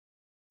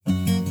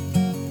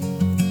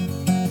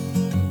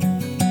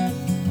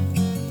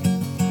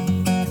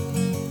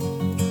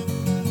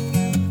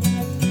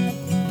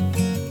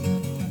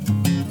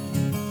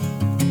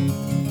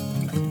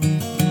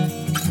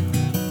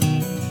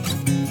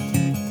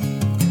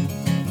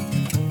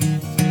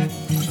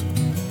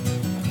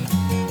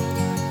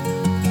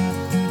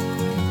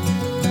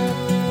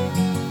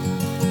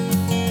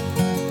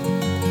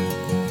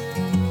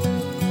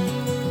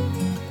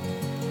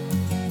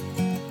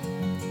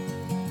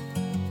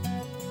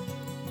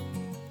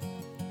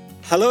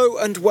Hello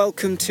and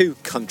welcome to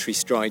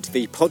Countrystride,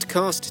 the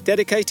podcast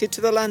dedicated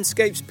to the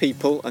landscapes,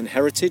 people and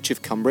heritage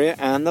of Cumbria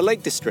and the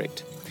Lake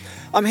District.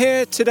 I'm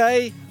here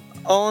today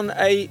on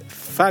a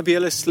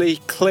fabulously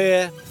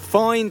clear,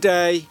 fine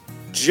day,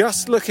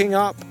 just looking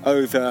up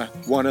over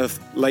one of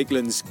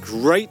Lakeland's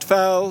great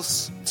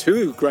fells,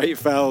 two great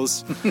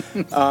fells.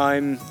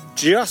 I'm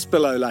just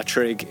below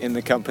Latrig in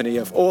the company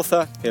of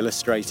author,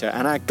 illustrator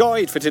and our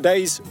guide for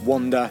today's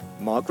wander,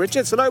 Mark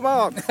Richards. Hello,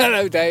 Mark.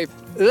 Hello, Dave.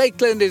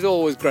 Lakeland is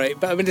always great,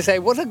 but I'm going to say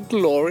what a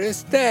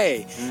glorious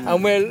day.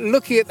 And we're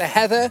looking at the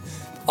heather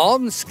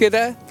on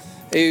Skidder,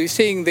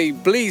 seeing the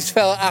Blees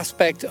Fell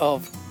aspect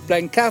of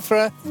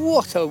Blencathra.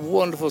 What a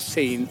wonderful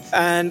scene.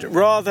 And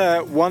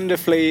rather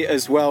wonderfully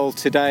as well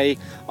today,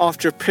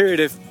 after a period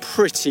of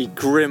pretty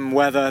grim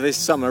weather, this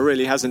summer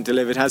really hasn't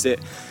delivered, has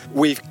it?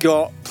 We've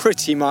got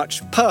pretty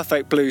much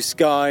perfect blue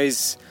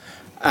skies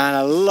and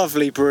a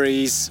lovely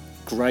breeze.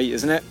 Great,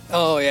 isn't it?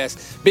 Oh,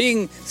 yes.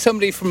 Being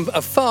somebody from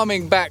a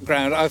farming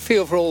background, I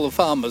feel for all the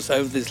farmers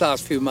over these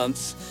last few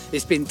months.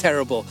 It's been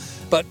terrible.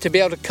 But to be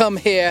able to come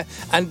here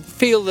and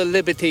feel the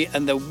liberty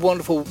and the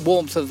wonderful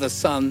warmth of the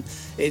sun,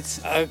 it's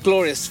a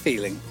glorious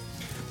feeling.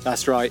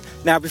 That's right.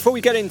 Now, before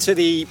we get into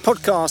the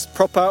podcast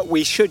proper,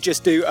 we should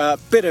just do a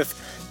bit of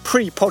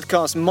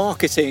pre-podcast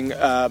marketing,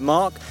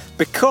 Mark,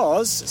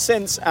 because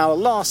since our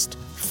last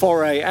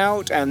foray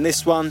out and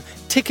this one,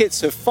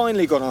 tickets have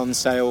finally gone on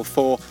sale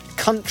for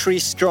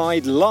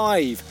Countrystride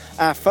Live,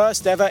 our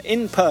first ever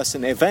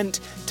in-person event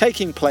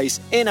taking place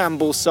in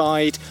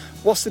Ambleside.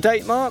 What's the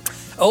date, Mark?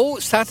 Oh,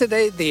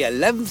 Saturday the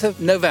 11th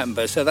of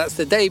November, so that's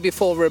the day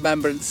before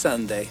Remembrance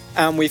Sunday.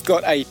 And we've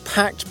got a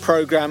packed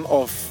programme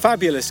of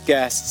fabulous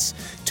guests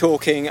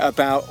talking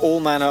about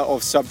all manner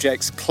of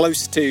subjects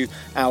close to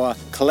our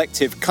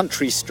collective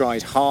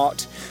Countrystride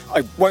heart.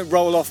 I won't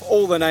roll off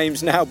all the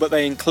names now, but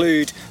they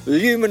include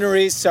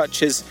luminaries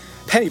such as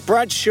Penny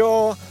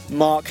Bradshaw,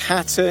 Mark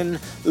Hatton,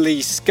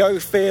 Lee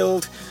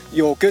Schofield,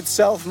 your good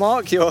self,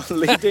 Mark. You're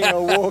leading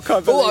a walk, I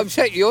believe. Oh, I'm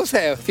sure you'll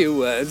say a few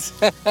words.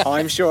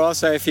 I'm sure I'll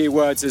say a few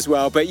words as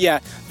well. But yeah,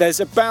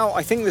 there's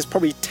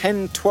probably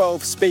 10,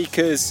 12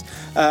 speakers,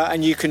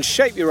 and you can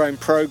shape your own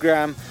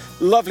programme.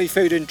 Lovely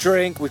food and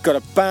drink. We've got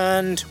a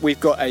band. We've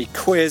got a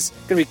quiz.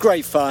 It's going to be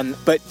great fun.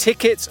 But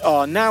tickets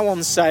are now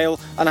on sale,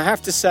 and I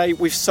have to say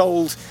we've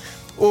sold,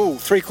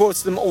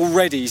 three-quarters of them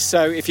already.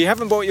 So if you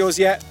haven't bought yours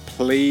yet,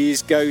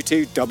 please go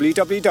to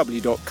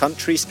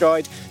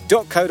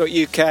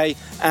www.countrystride.co.uk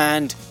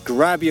and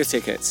grab your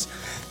tickets.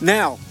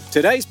 Now,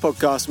 today's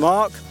podcast,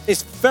 Mark,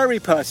 is very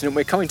pertinent.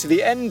 We're coming to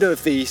the end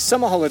of the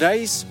summer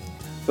holidays.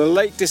 The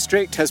Lake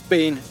District has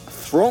been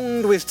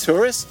thronged with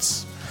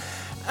tourists,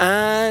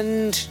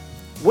 and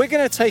we're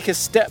going to take a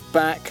step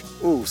back,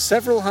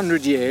 several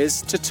hundred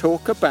years to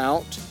talk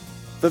about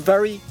the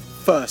very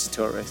first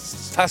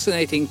tourists.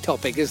 Fascinating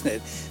topic, isn't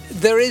it?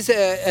 There is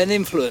an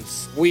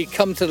influence. We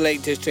come to the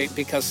Lake District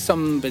because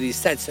somebody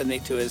said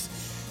something to us.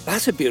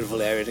 That's a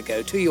beautiful area to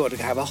go to. You ought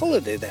to have a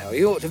holiday there. Or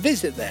you ought to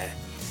visit there.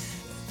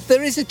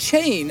 There is a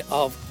chain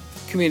of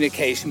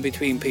communication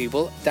between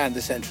people down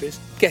the centuries,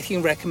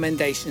 getting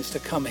recommendations to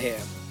come here.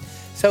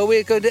 So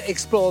we're going to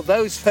explore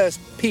those first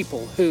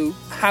people who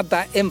had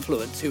that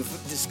influence, who've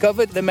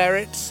discovered the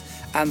merits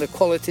and the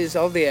qualities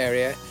of the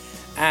area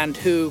and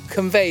who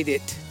conveyed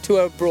it to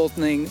a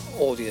broadening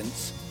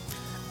audience.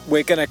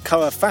 We're going to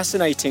cover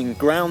fascinating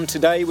ground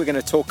today. We're going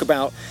to talk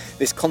about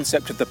this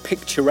concept of the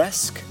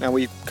picturesque. Now,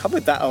 we've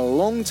covered that a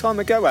long time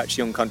ago,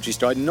 actually, on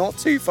Countrystride, not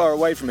too far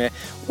away from here,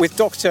 with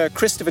Dr.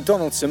 Christopher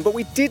Donaldson, but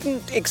we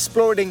didn't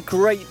explore it in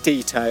great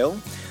detail.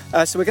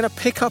 So we're going to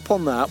pick up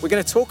on that. We're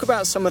going to talk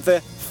about some of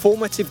the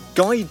formative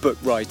guidebook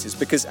writers,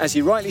 because, as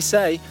you rightly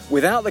say,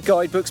 without the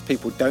guidebooks,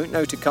 people don't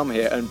know to come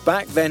here. And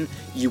back then,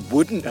 you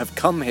wouldn't have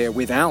come here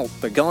without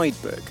the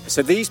guidebook.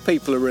 So these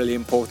people are really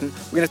important.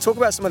 We're going to talk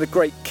about some of the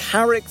great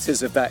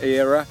characters of that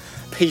era.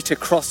 Peter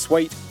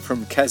Crosswaite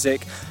from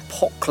Keswick,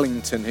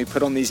 Pocklington, who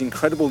put on these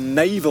incredible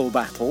naval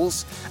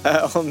battles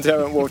on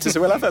Derwent Water.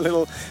 So we'll have a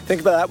little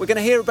think about that. We're going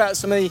to hear about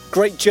some of the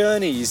great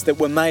journeys that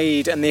were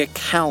made and the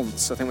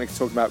accounts. I think we can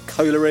talk about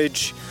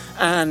Coleridge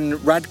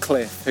and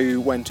Radcliffe, who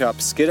went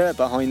up Skidder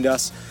behind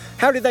us.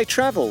 How did they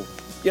travel?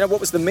 What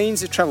was the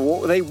means of travel?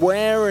 What were they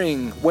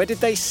wearing? Where did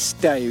they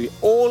stay?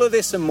 All of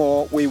this and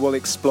more we will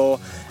explore.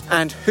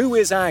 And who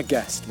is our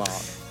guest, Mark?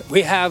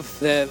 We have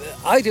the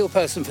ideal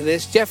person for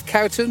this, Jeff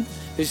Cowton,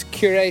 who's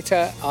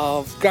curator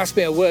of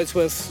Grasmere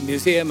Wordsworth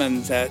Museum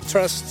and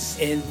Trusts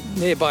in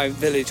nearby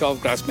village of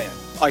Grasmere.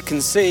 I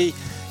can see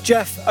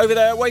Jeff over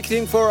there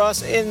waiting for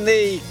us in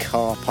the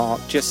car park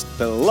just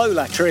below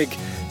Latrig.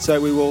 So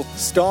we will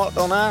start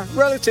on our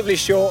relatively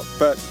short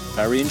but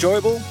very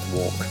enjoyable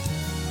walk.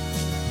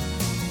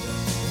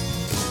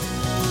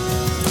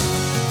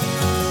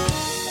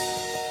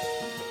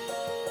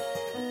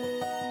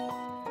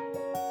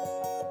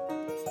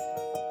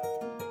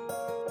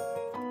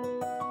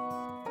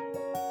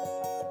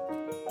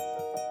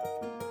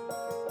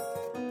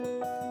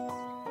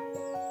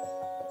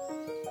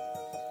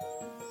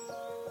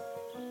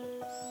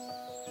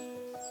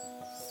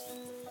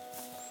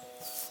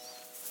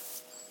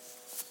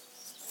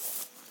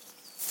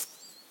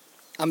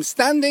 I'm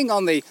standing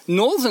on the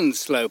northern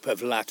slope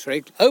of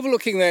Latrig,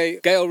 overlooking the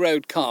Gale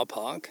Road car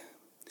park,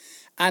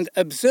 and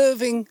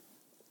observing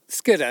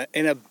Skidder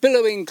in a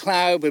billowing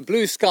cloud with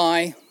blue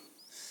sky.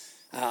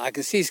 I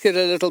can see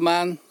Skidder Little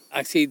Man.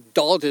 I see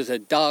Dodd as a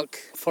dark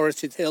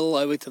forested hill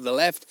over to the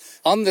left.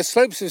 On the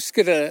slopes of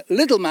Skidder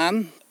Little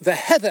Man, the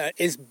heather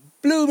is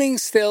blooming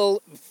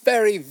still,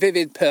 very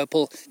vivid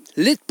purple,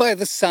 lit by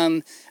the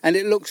sun, and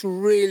it looks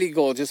really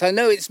gorgeous. I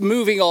know it's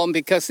moving on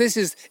because this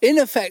is, in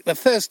effect, the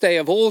first day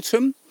of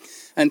autumn,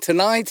 and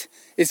tonight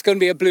it's going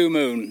to be a blue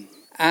moon.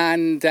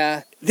 And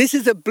this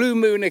is a blue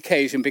moon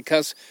occasion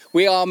because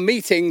we are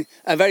meeting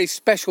a very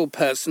special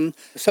person,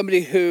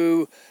 somebody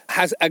who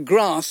has a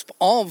grasp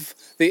of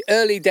the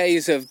early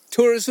days of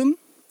tourism,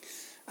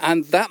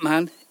 and that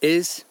man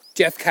is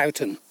Jeff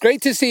Cowton.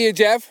 Great to see you,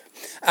 Jeff.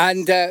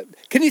 And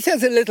can you tell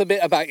us a little bit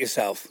about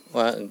yourself?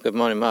 Well, good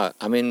morning, Mark.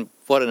 I mean,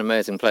 what an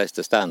amazing place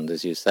to stand,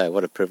 as you say.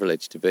 What a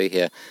privilege to be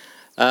here.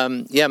 My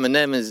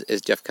name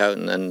is Jeff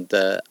Cowton, and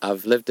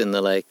I've lived in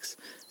the Lakes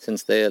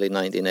since the early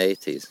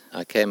 1980s.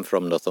 I came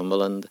from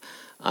Northumberland.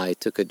 I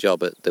took a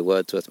job at the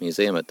Wordsworth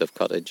Museum at Dove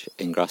Cottage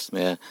in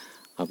Grasmere.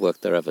 I've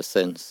worked there ever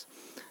since.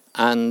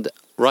 And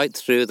right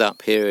through that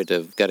period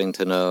of getting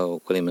to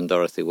know William and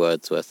Dorothy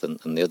Wordsworth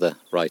and the other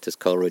writers,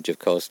 Coleridge, of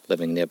course,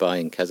 living nearby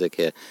in Keswick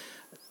here,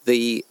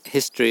 the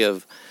history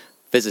of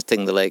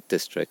visiting the Lake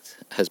District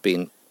has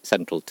been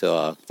central to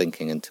our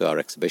thinking and to our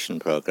exhibition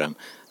programme.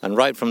 And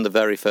right from the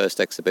very first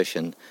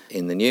exhibition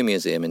in the new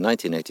museum in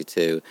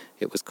 1982,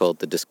 it was called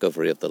The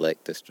Discovery of the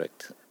Lake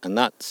District. And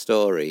that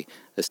story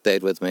has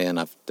stayed with me, and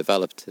I've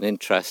developed an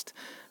interest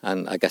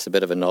and I guess a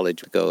bit of a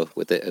knowledge to go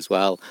with it as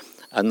well.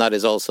 And that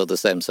is also the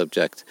same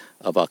subject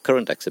of our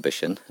current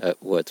exhibition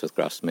at Wordsworth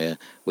Grasmere,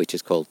 which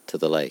is called To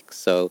the Lake.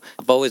 So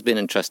I've always been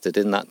interested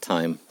in that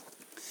time.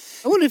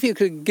 I wonder if you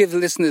could give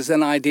listeners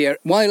an idea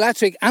why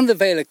Latrig and the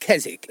Vale of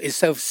Keswick is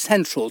so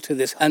central to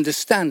this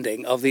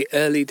understanding of the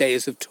early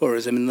days of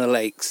tourism in the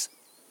lakes.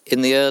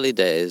 In the early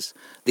days,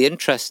 the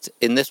interest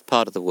in this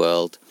part of the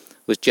world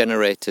was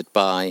generated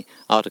by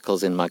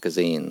articles in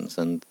magazines,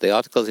 and the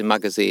articles in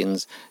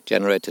magazines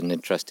generated an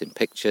interest in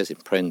pictures, in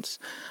prints,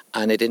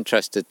 and it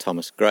interested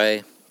Thomas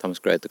Gray. Thomas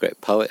Gray, the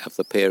great poet of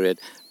the period,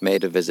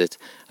 made a visit,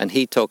 and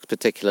he talked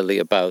particularly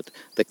about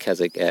the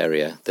Keswick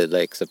area, the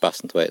lakes of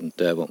Bassenthwaite and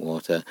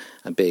Derwentwater,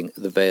 and being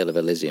the Vale of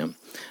Elysium.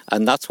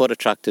 And that's what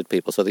attracted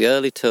people. So the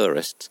early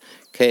tourists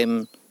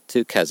came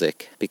to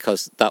Keswick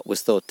because that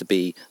was thought to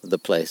be the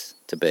place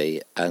to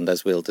be. And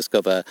as we'll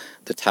discover,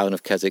 the town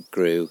of Keswick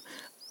grew.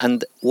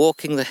 And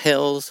walking the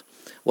hills,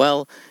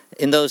 well,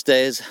 in those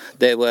days,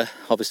 they were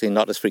obviously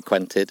not as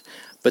frequented,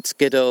 but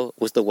Skiddaw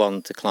was the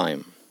one to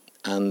climb.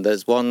 And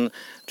there's one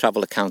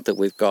travel account that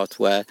we've got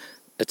where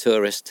a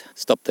tourist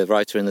stopped the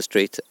writer in the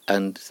street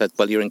and said,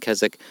 well, you're in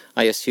Keswick,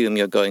 I assume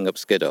you're going up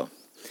Skiddaw.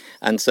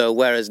 And so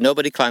whereas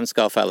nobody climbed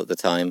Scafell at the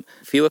time,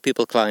 fewer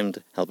people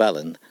climbed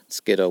Helvellyn,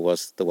 Skiddaw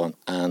was the one.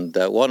 And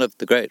one of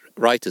the great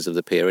writers of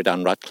the period,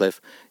 Anne Radcliffe,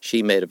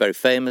 she made a very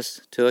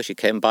famous tour. She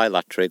came by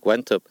Latrig,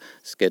 went up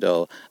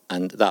Skiddaw,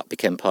 and that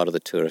became part of the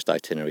tourist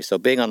itinerary. So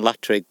being on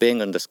Latrig,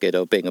 being under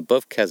Skiddaw, being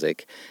above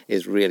Keswick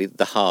is really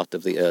the heart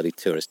of the early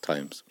tourist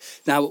times.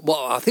 Now,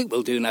 what I think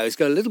we'll do now is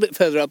go a little bit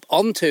further up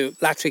onto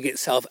Latrig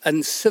itself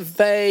and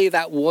survey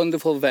that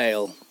wonderful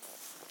vale.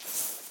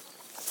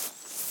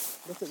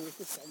 Look at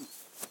this.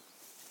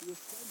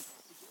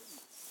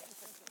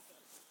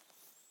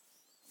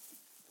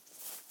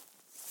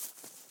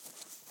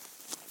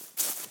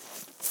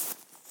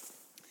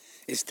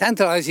 It's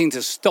tantalising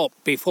to stop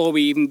before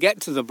we even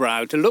get to the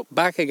brow, to look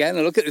back again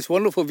and look at this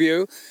wonderful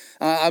view.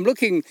 I'm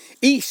looking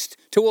east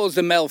towards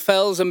the Mel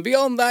Fells, and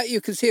beyond that you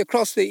can see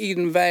across the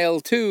Eden Vale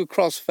to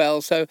Cross Fell.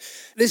 So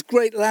this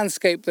great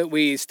landscape that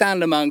we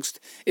stand amongst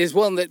is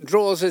one that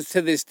draws us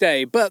to this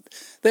day. But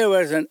there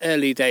was an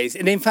early days,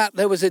 and in fact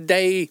there was a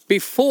day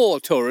before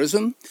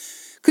tourism.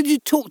 Could you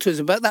talk to us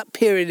about that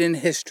period in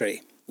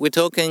history? We're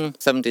talking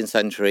 17th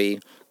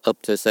century up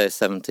to, say,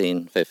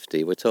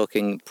 1750. We're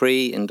talking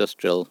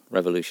pre-industrial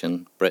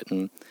revolution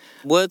Britain.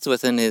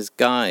 Wordsworth, in his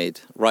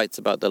guide, writes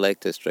about the Lake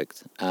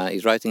District.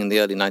 He's writing in the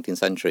early 19th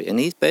century, and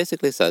he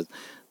basically says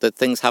that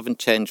things haven't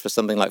changed for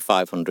something like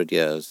 500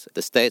 years.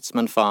 The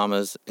statesmen,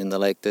 farmers in the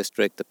Lake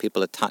District, the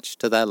people attached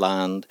to their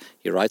land,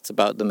 he writes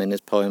about them in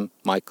his poem,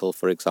 Michael,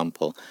 for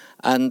example.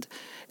 And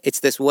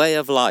it's this way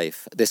of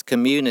life, this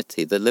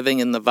community, the living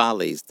in the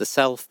valleys, the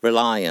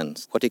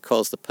self-reliance, what he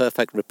calls the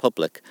perfect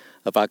republic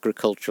of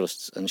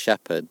agriculturists and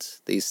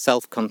shepherds, these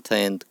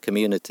self-contained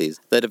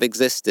communities that have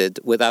existed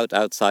without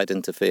outside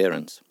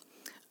interference.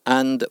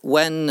 And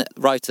when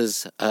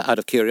writers, out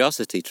of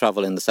curiosity,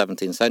 travel in the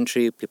 17th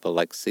century, people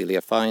like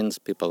Celia Fiennes,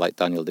 people like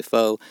Daniel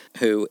Defoe,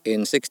 who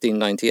in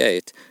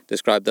 1698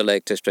 described the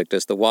Lake District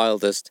as the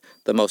wildest,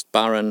 the most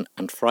barren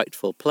and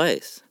frightful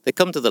place. They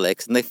come to the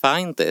lakes and they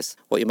find this,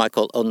 what you might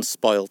call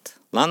unspoilt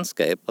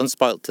landscape.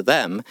 Unspoilt to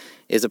them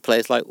is a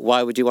place like,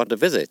 why would you want to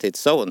visit?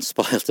 It's so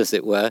unspoilt, as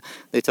it were.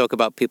 They talk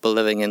about people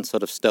living in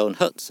sort of stone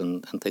huts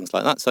and things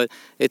like that. So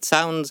it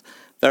sounds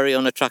very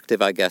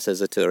unattractive, I guess, as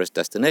a tourist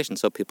destination,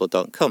 so people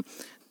don't come.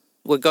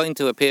 We're going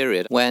to a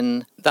period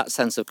when that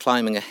sense of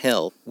climbing a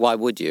hill, why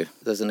would you?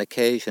 There's an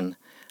occasion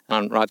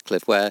on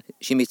Radcliffe where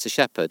she meets a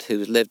shepherd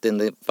who's lived in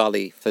the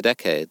valley for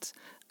decades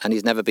and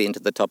he's never been to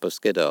the top of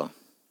Skiddaw.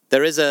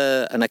 There is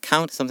an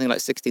account, something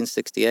like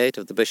 1668,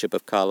 of the Bishop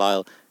of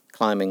Carlisle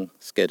climbing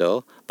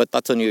Skiddaw, but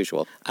that's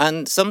unusual.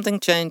 And something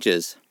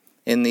changes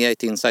in the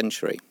 18th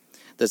century.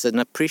 There's an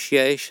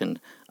appreciation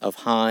of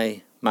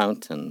high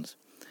mountains.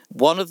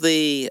 One of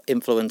the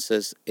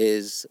influences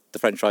is the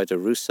French writer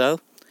Rousseau,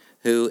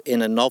 who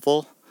in a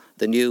novel,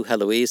 The New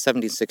Heloise,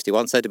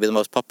 1761, said to be the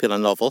most popular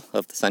novel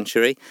of the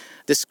century,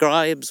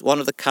 describes one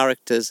of the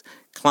characters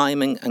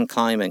climbing and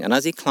climbing. And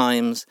as he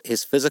climbs,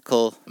 his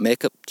physical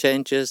makeup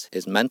changes,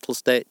 his mental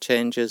state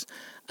changes,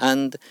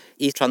 and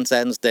he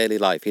transcends daily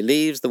life. He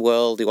leaves the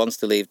world he wants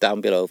to leave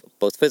down below,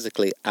 both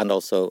physically and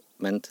also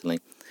mentally.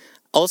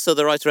 Also,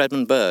 the writer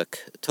Edmund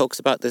Burke talks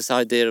about this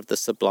idea of the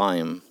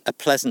sublime, a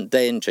pleasant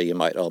danger, you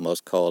might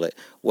almost call it,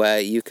 where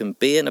you can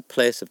be in a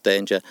place of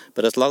danger,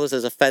 but as long as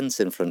there's a fence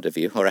in front of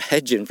you or a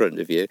hedge in front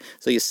of you,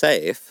 so you're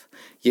safe,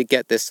 you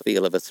get this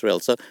feel of a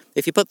thrill. So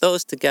if you put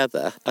those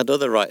together, and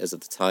other writers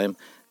at the time,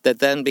 there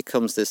then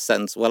becomes this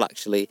sense, well,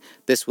 actually,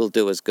 this will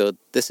do us good.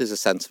 This is a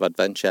sense of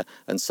adventure.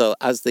 And so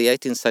as the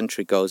 18th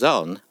century goes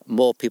on,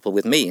 more people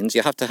with means,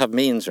 you have to have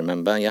means,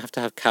 remember, you have to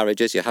have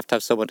carriages, you have to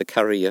have someone to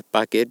carry your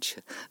baggage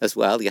as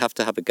well, you have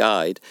to have a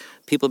guide.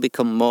 People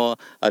become more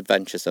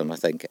adventuresome, I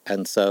think.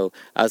 And so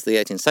as the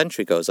 18th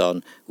century goes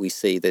on, we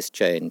see this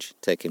change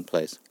taking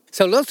place.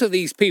 So lots of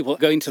these people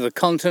going to the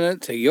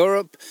continent, to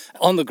Europe,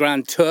 on the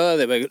Grand Tour.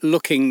 They were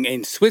looking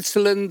in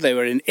Switzerland, they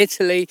were in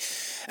Italy.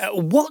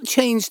 What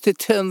changed to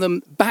turn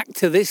them back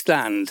to this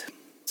land?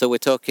 So we're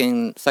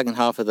talking second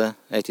half of the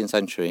 18th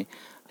century.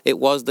 It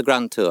was the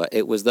Grand Tour.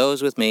 It was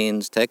those with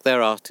means, take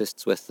their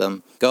artists with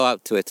them, go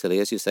out to Italy,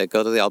 as you say,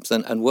 go to the Alps,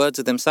 and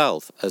Wordsworth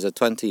himself, as a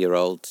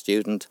 20-year-old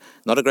student,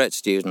 not a great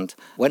student,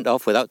 went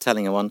off without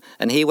telling anyone,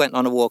 and he went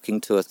on a walking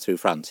tour through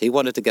France. He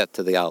wanted to get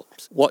to the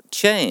Alps. What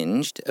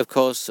changed, of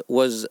course,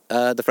 was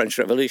the French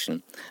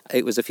Revolution.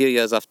 It was a few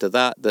years after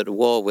that a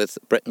war with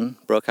Britain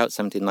broke out,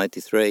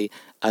 1793,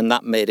 and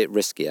that made it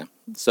riskier.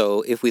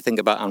 So if we think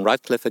about Anne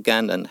Radcliffe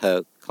again and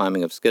her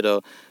climbing of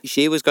Skiddaw,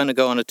 she was going to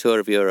go on a tour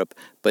of Europe,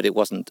 but it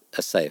wasn't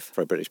as safe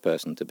for a British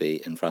person to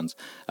be in France.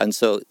 And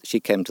so she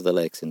came to the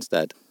lakes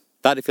instead.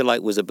 That, if you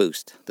like, was a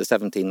boost. The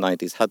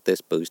 1790s had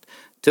this boost.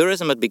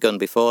 Tourism had begun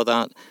before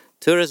that.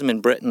 Tourism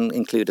in Britain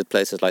included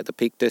places like the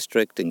Peak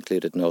District,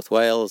 included North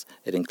Wales,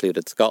 it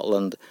included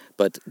Scotland,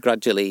 but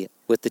gradually,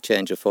 with the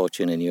change of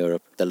fortune in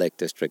Europe, the Lake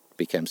District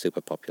became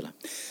super popular.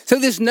 So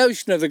this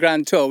notion of the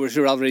Grand Tour, which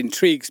rather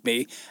intrigues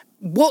me,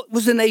 what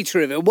was the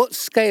nature of it? What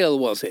scale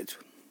was it?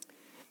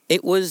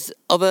 It was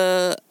of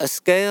a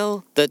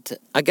scale that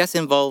I guess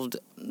involved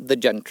the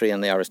gentry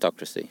and the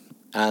aristocracy.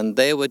 And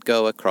they would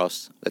go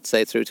across, let's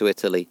say through to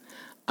Italy,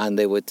 and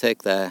they would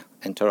take their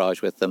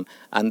entourage with them,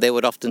 and they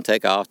would often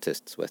take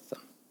artists with them.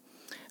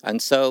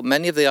 And so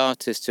many of the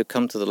artists who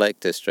come to the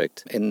Lake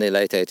District in the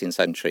late 18th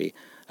century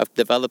have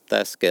developed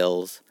their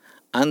skills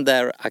and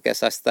their, I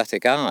guess,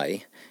 aesthetic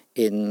eye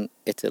in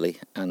Italy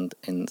and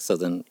in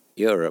southern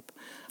Europe.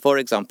 For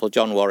example,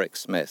 John Warwick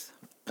Smith.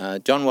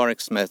 John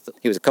Warwick Smith,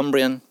 he was a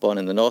Cumbrian, born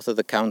in the north of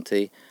the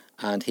county,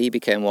 and he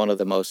became one of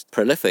the most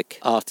prolific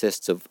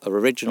artists of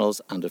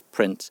originals and of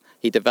prints.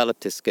 He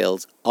developed his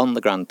skills on the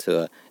Grand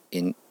Tour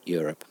in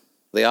Europe.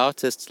 The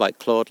artists like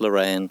Claude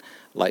Lorraine,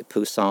 like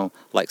Poussin,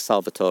 like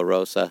Salvatore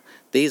Rosa,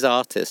 these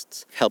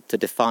artists helped to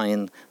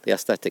define the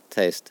aesthetic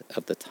taste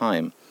of the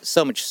time.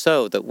 So much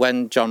so that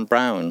when John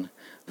Brown,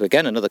 who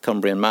again another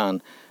Cumbrian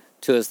man,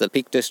 tours the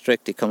Peak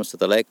District, he comes to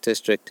the Lake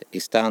District, he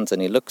stands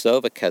and he looks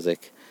over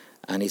Keswick,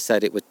 and he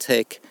said it would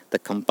take the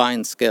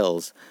combined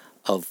skills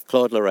of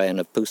Claude Lorraine,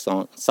 of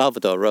Poussin,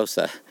 Salvador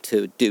Rosa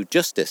to do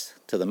justice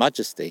to the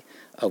majesty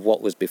of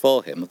what was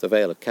before him, of the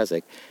Vale of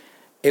Keswick.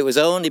 It was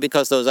only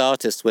because those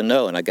artists were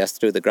known, I guess,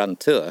 through the Grand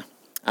Tour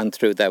and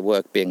through their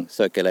work being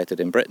circulated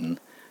in Britain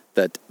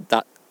that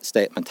that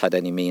statement had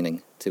any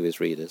meaning to his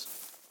readers.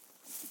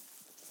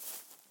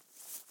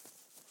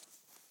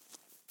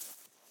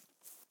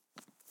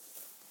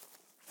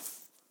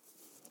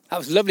 That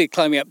was lovely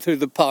climbing up through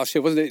the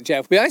pasture, wasn't it,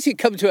 Jeff? We actually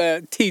come to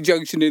a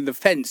T-junction in the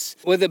fence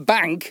with a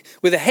bank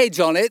with a hedge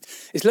on it.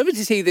 It's lovely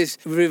to see this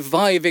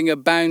reviving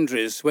of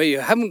boundaries where you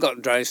haven't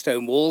got dry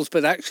stone walls,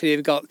 but actually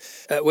you've got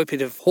a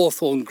whippet of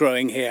hawthorn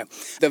growing here.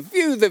 The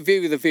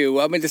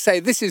view. I mean, to say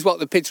this is what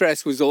the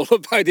picturesque was all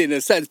about in a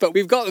sense, but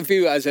we've got the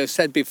view, as I've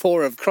said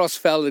before, of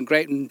Crossfell and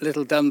Great and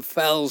Little Dun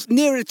Fells.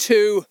 Nearer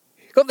to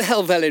got the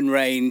Helvellyn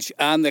range,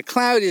 and the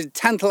cloud is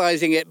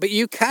tantalising it, but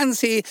you can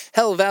see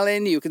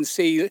Helvellyn, you can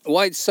see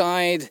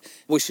Whiteside,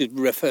 which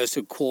refers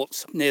to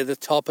quartz near the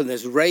top, and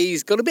there's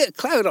Raise, got a bit of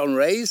cloud on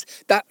Raise,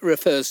 that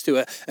refers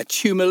to a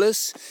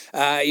tumulus.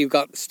 You've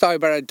got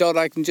Stuybarrow Dodd,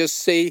 I can just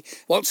see,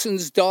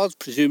 Watson's Dodd,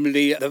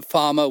 presumably the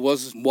farmer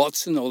was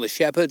Watson or the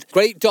shepherd.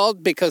 Great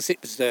Dodd, because it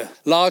was the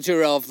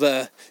larger of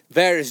the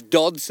various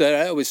Dodds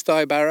there with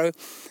Stuybarrow.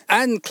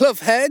 And Clough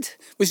Head,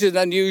 which is an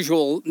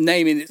unusual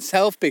name in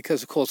itself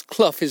because, of course,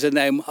 Clough is a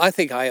name I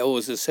think I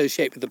always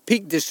associate with the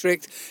Peak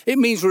District. It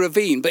means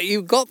ravine, but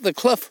you've got the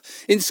Clough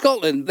in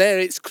Scotland. There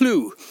it's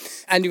Clew.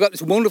 And you've got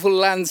this wonderful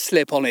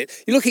landslip on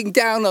it. You're looking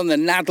down on the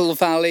Naddle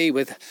Valley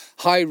with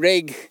High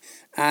Rig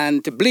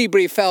and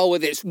Bleebury Fell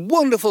with its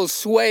wonderful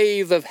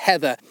swathe of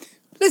heather.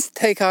 Let's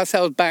take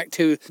ourselves back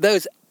to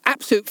those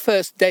absolute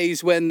first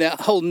days when the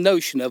whole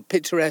notion of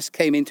picturesque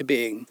came into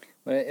being.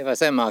 Well, if I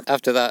say, Mark,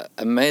 after that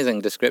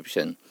amazing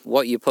description,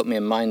 what you put me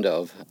in mind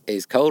of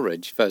is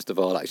Coleridge, first of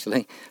all,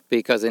 actually,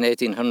 because in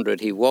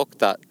 1800 he walked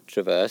that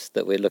traverse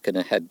that we're looking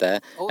ahead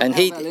there, and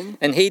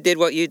he did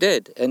what you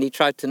did, and he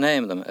tried to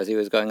name them as he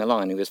was going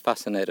along, and he was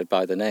fascinated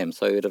by the names,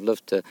 so he would have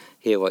loved to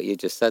hear what you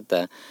just said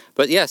there.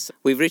 But yes,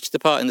 we've reached the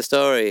part in the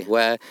story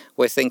where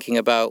we're thinking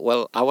about,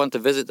 well, I want to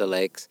visit the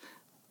lakes,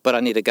 but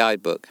I need a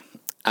guidebook.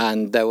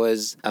 And there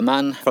was a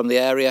man from the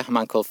area, a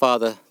man called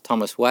Father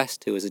Thomas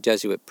West, who was a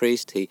Jesuit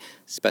priest. He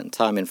spent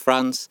time in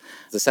France.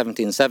 In the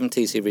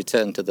 1770s, he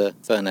returned to the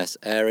Furness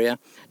area.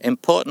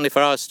 Importantly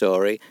for our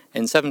story,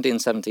 in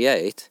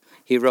 1778,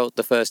 he wrote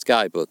the first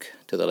guidebook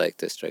to the Lake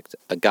District.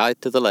 A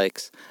guide to the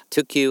lakes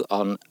took you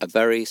on a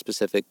very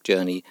specific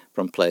journey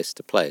from place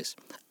to place.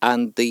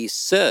 And the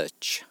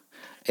search,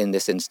 in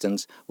this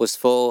instance, was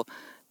for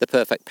the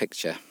perfect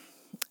picture.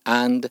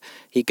 And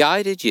he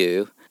guided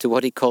you to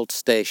what he called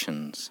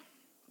stations,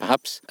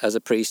 perhaps as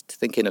a priest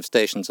thinking of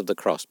stations of the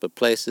cross, but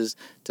places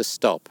to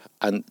stop.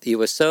 And you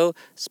were so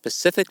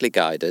specifically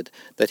guided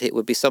that it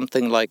would be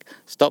something like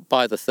stop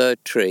by the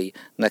third tree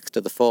next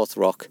to the fourth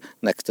rock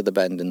next to the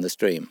bend in the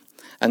stream.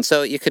 And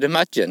so you could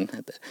imagine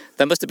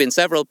there must have been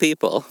several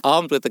people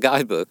armed with the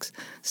guidebooks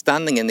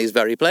standing in these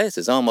very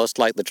places, almost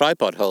like the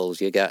tripod holes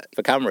you get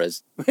for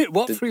cameras.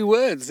 What 3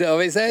 words of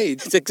its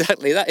age? It's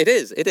exactly that. It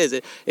is.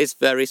 It's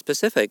very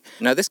specific.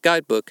 Now, this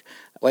guidebook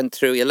went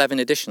through 11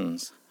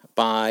 editions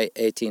by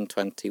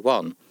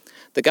 1821.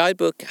 The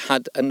guidebook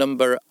had a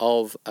number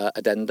of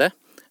addenda,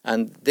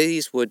 and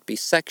these would be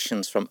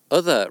sections from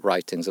other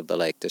writings of the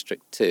Lake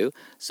District too,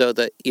 so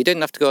that you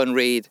didn't have to go and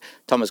read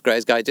Thomas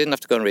Gray's guide, you didn't have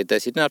to go and read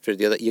this, you didn't have to read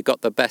the other, you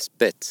got the best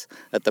bits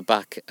at the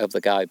back of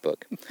the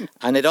guidebook.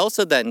 And it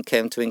also then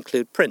came to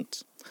include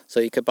prints, so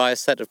you could buy a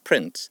set of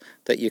prints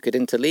that you could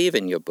interleave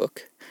in your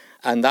book,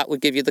 and that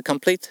would give you the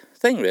complete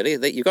thing, really,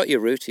 that you've got your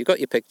route, you've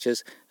got your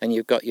pictures, and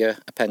you've got your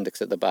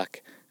appendix at the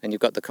back, and you've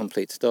got the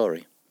complete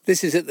story.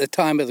 This is at the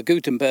time of the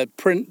Gutenberg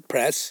print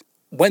press,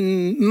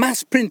 when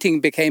mass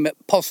printing became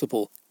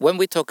possible. When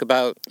we talk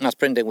about mass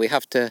printing, we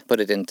have to put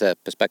it into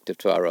perspective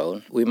to our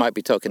own. We might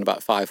be talking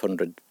about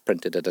 500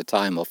 printed at a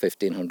time or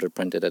 1,500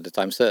 printed at a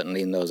time,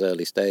 certainly in those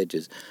early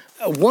stages.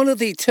 One of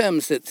the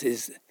terms that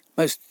is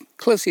most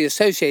closely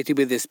associated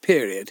with this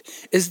period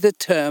is the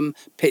term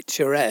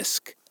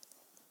picturesque.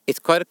 It's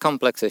quite a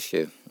complex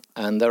issue,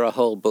 and there are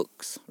whole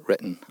books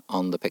written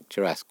on the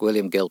picturesque.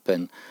 William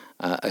Gilpin,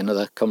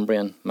 another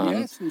Cumbrian man.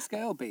 Yes, from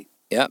Scaleby.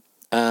 Yeah.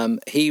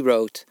 He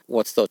wrote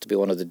what's thought to be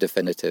one of the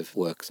definitive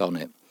works on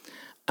it.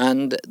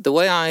 And the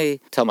way I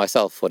tell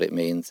myself what it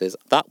means is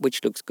that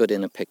which looks good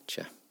in a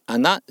picture.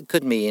 And that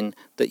could mean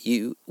that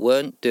you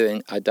weren't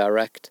doing a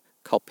direct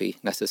copy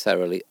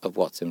necessarily of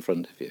what's in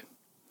front of you.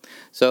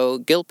 So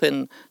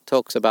Gilpin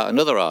talks about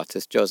another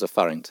artist, Joseph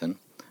Farrington,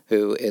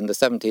 who in the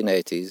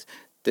 1780s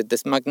did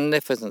this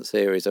magnificent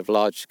series of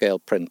large-scale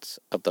prints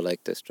of the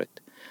Lake District.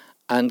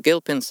 And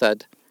Gilpin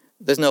said,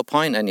 there's no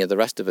point any of the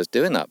rest of us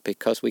doing that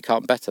because we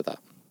can't better that.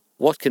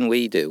 What can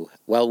we do?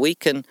 Well, we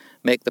can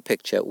make the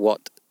picture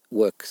what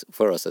works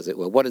for us, as it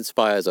were, what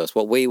inspires us,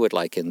 what we would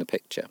like in the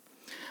picture.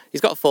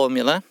 He's got a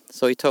formula,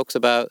 so he talks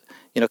about,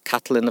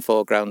 cattle in the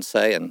foreground,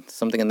 say, and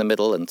something in the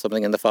middle and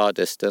something in the far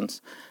distance,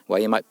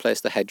 where you might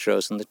place the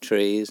hedgerows and the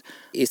trees.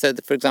 He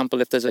said, for example,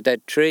 if there's a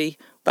dead tree,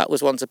 that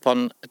was once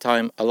upon a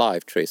time a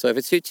live tree. So if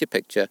it suits your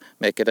picture,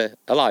 make it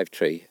a live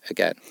tree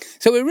again.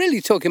 So we're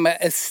really talking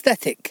about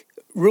aesthetic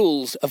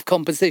rules of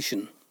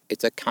composition.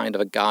 It's a kind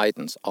of a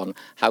guidance on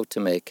how to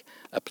make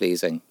a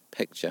pleasing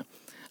picture.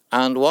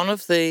 And one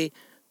of the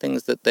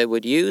things that they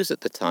would use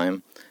at the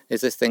time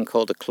is this thing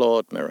called a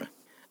clawed mirror.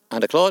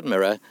 And a clawed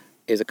mirror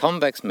is a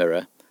convex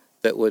mirror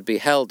that would be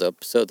held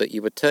up so that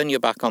you would turn your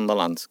back on the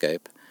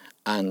landscape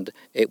and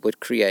it would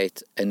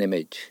create an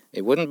image.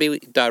 It wouldn't be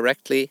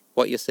directly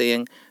what you're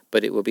seeing,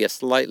 but it would be a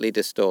slightly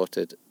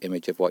distorted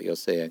image of what you're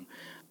seeing.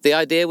 The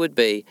idea would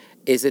be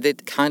is that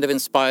it kind of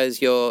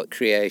inspires your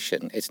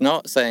creation. It's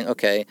not saying,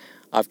 okay,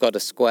 I've got a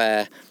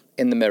square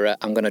in the mirror,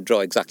 I'm going to draw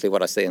exactly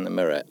what I see in the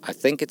mirror. I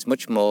think it's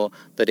much more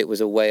that it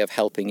was a way of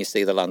helping you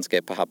see the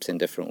landscape perhaps in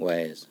different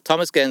ways.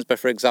 Thomas Gainsborough,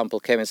 for example,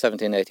 came in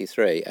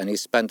 1783 and he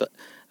spent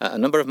a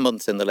number of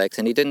months in the lakes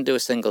and he didn't do a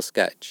single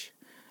sketch.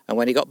 And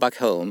when he got back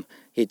home,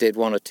 he did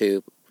 1 or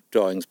 2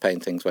 drawings,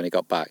 paintings when he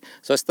got back.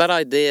 So it's that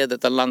idea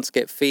that the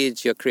landscape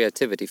feeds your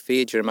creativity,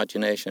 feeds your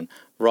imagination,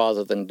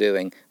 rather than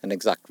doing an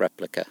exact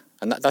replica.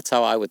 And that's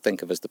how I would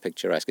think of as the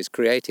picturesque, is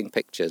creating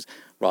pictures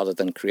rather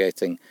than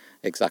creating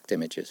exact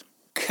images.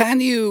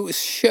 Can you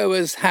show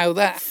us how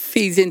that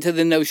feeds into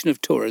the notion of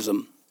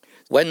tourism?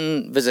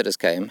 When visitors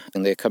came,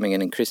 and they're coming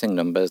in increasing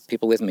numbers,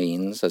 people with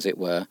means, as it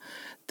were,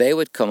 they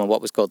would come on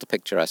what was called the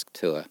picturesque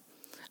tour.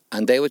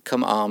 And they would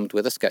come armed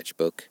with a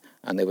sketchbook,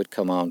 and they would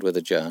come armed with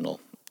a journal.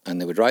 And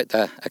they would write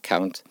their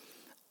account,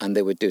 and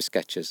they would do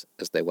sketches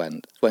as they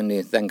went. When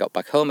you then got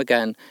back home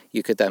again,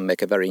 you could then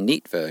make a very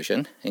neat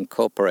version,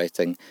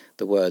 incorporating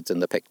the words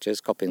and the pictures,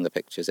 copying the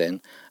pictures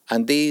in.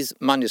 And these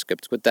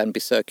manuscripts would then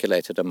be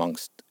circulated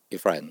amongst your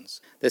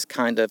friends. This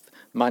kind of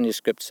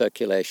manuscript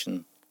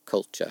circulation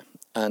culture.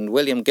 And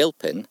William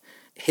Gilpin,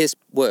 his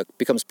work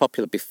becomes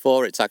popular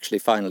before it's actually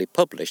finally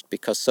published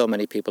because so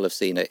many people have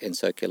seen it in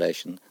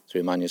circulation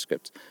through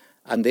manuscripts.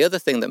 And the other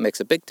thing that makes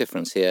a big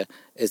difference here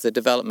is the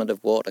development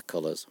of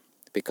watercolours.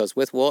 Because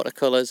with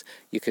watercolours,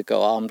 you could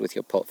go armed with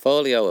your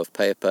portfolio of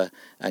paper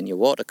and your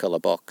watercolour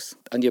box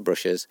and your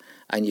brushes,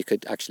 and you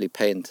could actually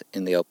paint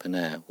in the open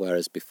air.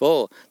 Whereas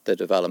before the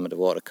development of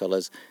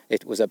watercolours,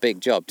 it was a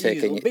big job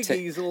taking your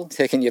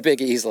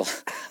big easel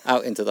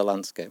out into the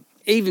landscape.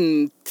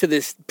 Even to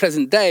this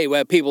present day,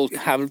 where people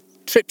have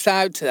trips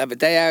out, have a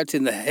day out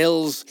in the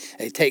hills,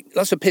 they take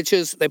lots of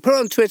pictures, they put it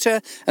on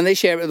Twitter and they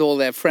share it with all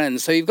their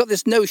friends. So you've got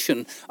this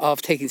notion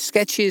of taking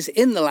sketches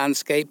in the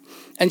landscape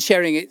and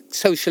sharing it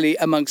socially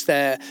amongst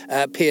their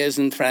peers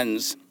and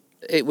friends.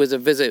 It was a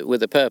visit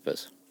with a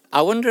purpose.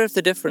 I wonder if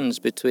the difference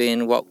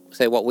between what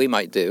we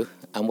might do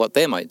and what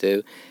they might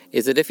do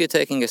is that if you're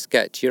taking a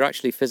sketch, you're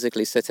actually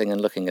physically sitting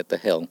and looking at the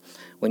hill.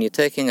 When you're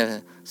taking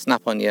a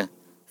snap on your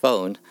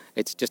phone,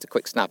 it's just a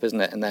quick snap, isn't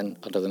it? And then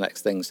onto the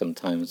next thing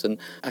sometimes. And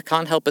I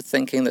can't help but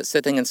thinking that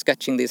sitting and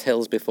sketching these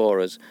hills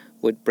before us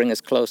would bring us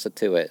closer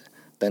to it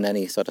than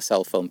any sort of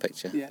cell phone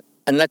picture. Yeah.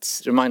 And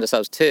let's remind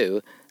ourselves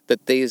too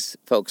that these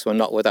folks were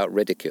not without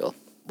ridicule.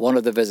 One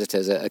of the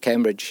visitors, a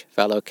Cambridge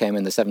fellow, came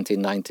in the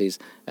 1790s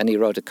and he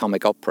wrote a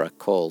comic opera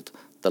called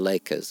The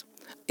Lakers.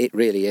 It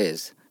really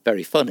is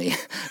very funny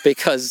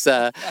because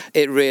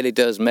it really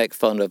does make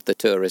fun of the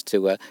tourist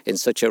who are in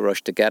such a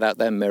rush to get out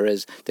their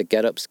mirrors, to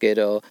get up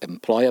Skiddaw,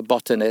 employ a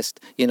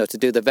botanist, to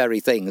do the very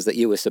things that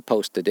you were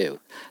supposed to do.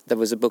 There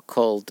was a book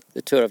called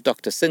The Tour of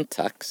Dr.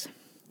 Syntax,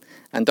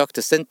 and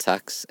Dr.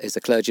 Syntax is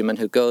a clergyman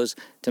who goes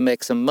to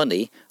make some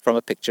money from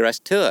a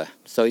picturesque tour.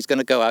 So he's going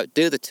to go out,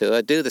 do the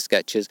tour, do the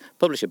sketches,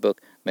 publish a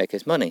book, make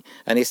his money.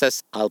 And he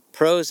says, I'll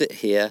prose it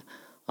here,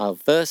 I'll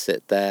verse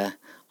it there,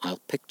 I'll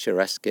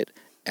picturesque it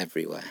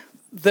everywhere.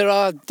 There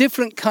are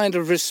different kind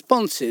of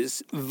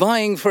responses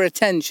vying for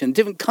attention,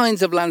 different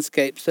kinds of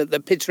landscapes that the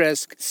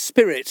picturesque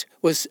spirit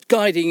was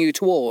guiding you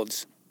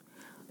towards.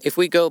 If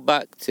we go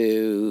back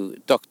to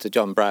Dr.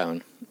 John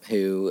Brown,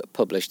 who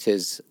published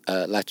his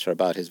letter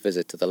about his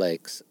visit to the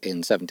lakes in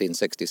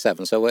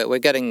 1767, so we're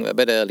getting a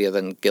bit earlier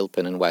than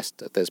Gilpin and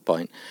West at this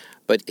point,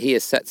 but he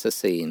sets a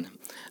scene.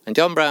 And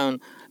John Brown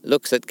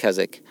looks at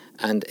Keswick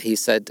and he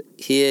said,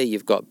 here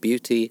you've got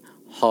beauty,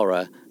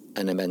 horror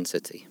and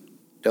immensity.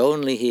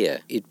 Only here.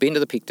 You'd been to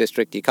the Peak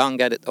District, you can't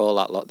get it all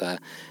that lot there.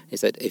 He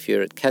said, if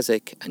you're at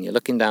Keswick and you're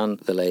looking down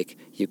the lake,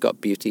 you've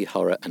got beauty,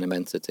 horror and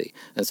immensity.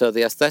 And so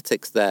the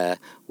aesthetics there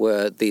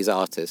were these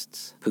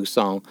artists,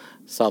 Poussin,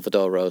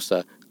 Salvador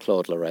Rosa,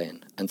 Claude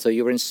Lorraine. And so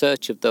you were in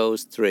search of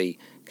those three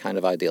kind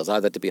of ideals,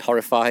 either to be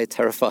horrified,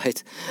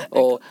 terrified,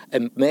 or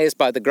amazed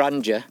by the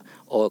grandeur,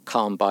 or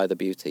calmed by the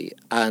beauty.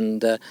 And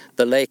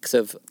the lakes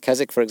of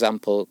Keswick, for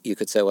example, you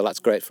could say, well, that's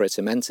great for its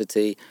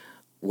immensity.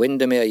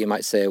 Windermere, you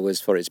might say, was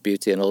for its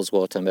beauty, and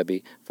Ullswater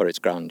maybe for its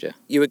grandeur.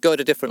 You would go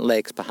to different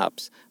lakes,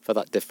 perhaps, for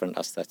that different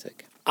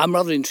aesthetic. I'm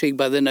rather intrigued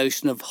by the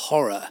notion of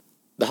horror.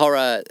 The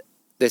horror,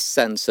 this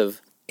sense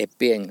of it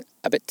being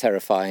a bit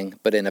terrifying,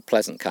 but in a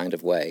pleasant kind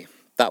of way.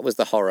 That was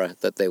the horror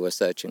that they were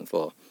searching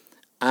for.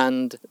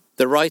 And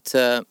the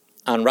writer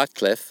Anne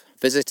Radcliffe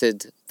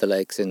visited the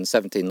lakes in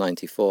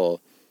 1794,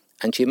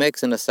 and she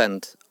makes an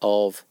ascent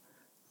of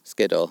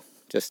Skiddaw,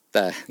 just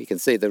there. You can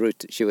see the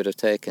route she would have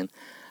taken.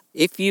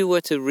 If you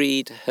were to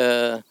read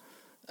her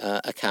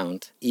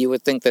account, you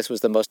would think this was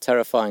the most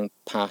terrifying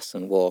pass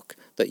and walk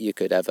that you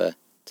could ever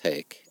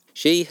take.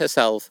 She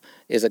herself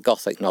is a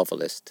Gothic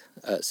novelist,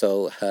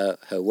 so her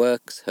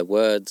works, her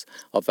words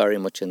are very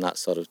much in that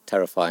sort of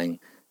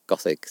terrifying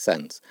Gothic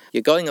sense.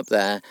 You're going up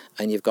there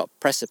and you've got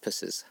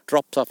precipices,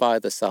 drops off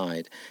either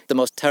side, the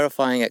most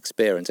terrifying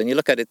experience. And you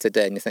look at it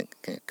today and you think,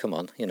 come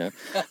on,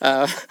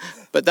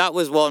 But that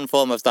was one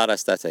form of that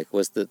aesthetic,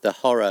 was the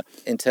horror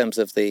in terms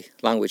of the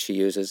language she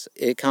uses.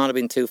 It can't have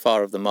been too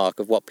far of the mark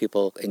of what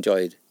people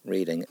enjoyed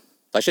reading.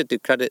 I should do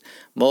credit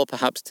more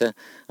perhaps to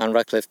Anne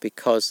Radcliffe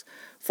because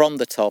from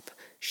the top,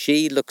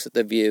 she looks at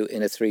the view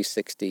in a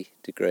 360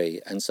 degree.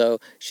 And so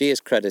she is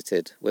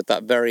credited with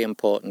that very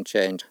important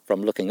change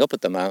from looking up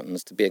at the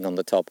mountains to being on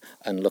the top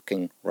and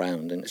looking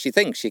round. And she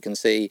thinks she can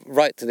see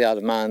right to the Isle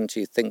of Man.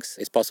 She thinks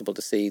it's possible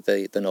to see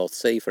the North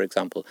Sea, for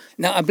example.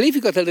 Now, I believe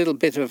you got a little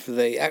bit of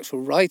the actual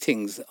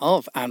writings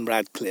of Anne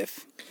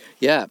Radcliffe.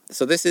 Yeah,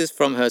 so this is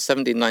from her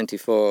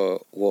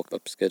 1794 walk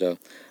up Skiddaw.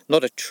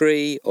 Not a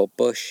tree or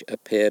bush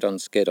appeared on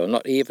Skiddaw,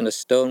 not even a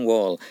stone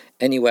wall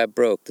anywhere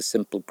broke the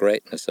simple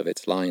greatness of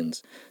its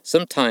lines.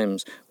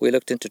 Sometimes we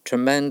looked into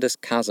tremendous endless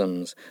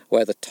chasms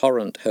where the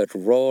torrent, heard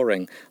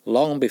roaring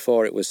long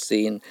before it was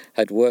seen,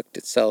 had worked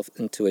itself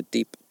into a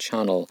deep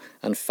channel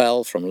and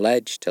fell from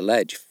ledge to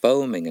ledge,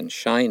 foaming and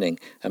shining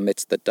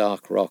amidst the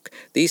dark rock.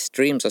 These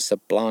streams are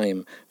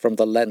sublime from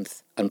the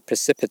length and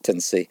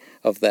precipitancy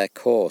of their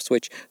course,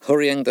 which,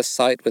 hurrying the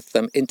sight with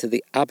them into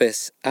the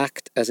abyss,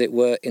 act, as it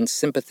were, in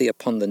sympathy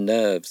upon the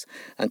nerves,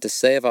 and to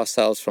save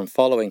ourselves from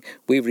following,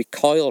 we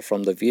recoil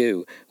from the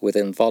view with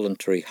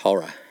involuntary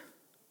horror.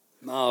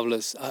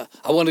 Marvellous.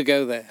 I want to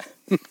go there.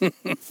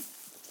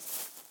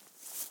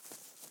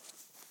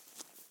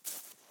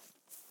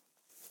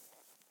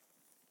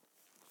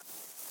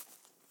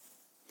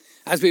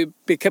 As we're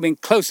becoming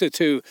closer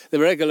to the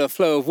regular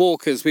flow of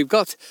walkers, we've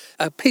got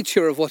a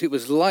picture of what it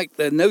was like,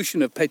 the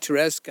notion of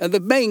picturesque, and the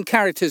main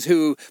characters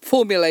who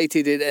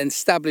formulated it and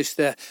established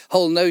the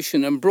whole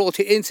notion and brought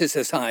it into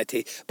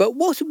society. But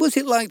what was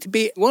it like to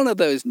be one of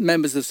those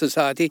members of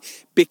society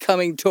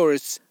becoming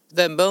tourists?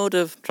 Their mode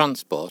of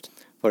transport,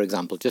 for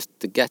example, just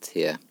to get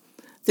here,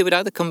 they would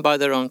either come by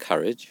their own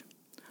carriage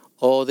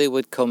or they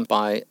would come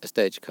by a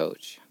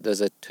stagecoach.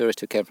 There's a tourist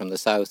who came from the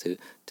south who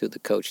took the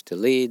coach to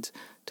Leeds,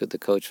 took the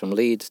coach from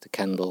Leeds to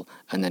Kendal,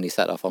 and then he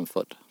set off on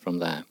foot from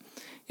there.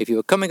 If you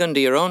were coming under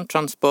your own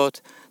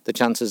transport, the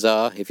chances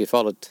are, if you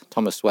followed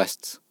Thomas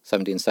West's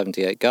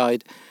 1778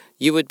 guide,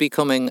 you would be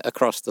coming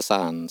across the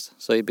sands.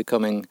 So you'd be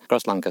coming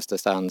across Lancaster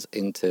Sands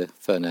into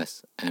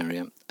Furness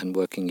area and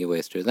working your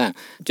way through there.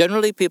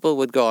 Generally, people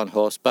would go on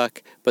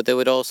horseback, but they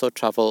would also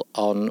travel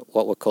on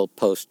what were called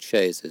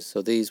post-chaises.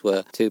 So these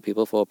were 2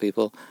 people, 4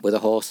 people with a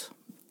horse.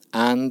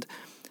 And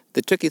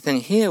the tricky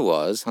thing here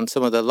was, on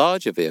some of the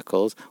larger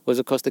vehicles, was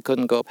of course they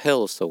couldn't go up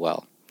hills so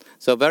well.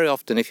 So very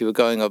often, if you were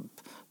going up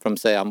from,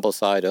 say,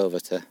 Ambleside over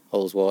to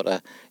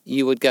Hullswater,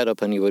 you would get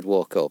up and you would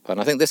walk up. And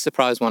I think this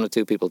surprised 1 or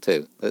 2 people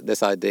too,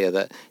 this idea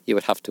that you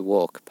would have to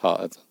walk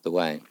part of the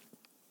way.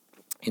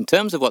 In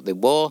terms of what they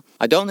wore,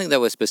 I don't think there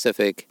was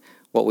specific,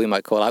 what we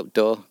might call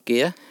outdoor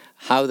gear.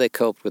 How they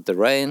coped with the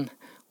rain,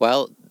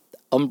 well,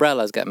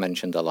 umbrellas get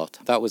mentioned a lot.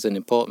 That was an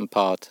important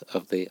part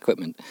of the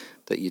equipment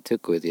that you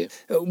took with you.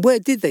 Where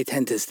did they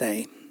tend to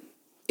stay?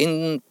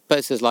 In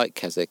places like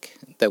Keswick,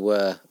 there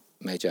were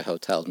major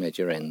hotels,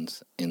 major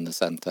inns in the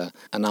centre,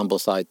 and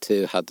Ambleside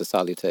too had the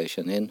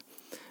Salutation Inn.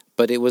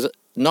 But it was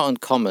not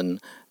uncommon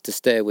to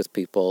stay with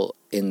people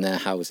in their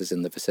houses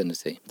in the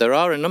vicinity. There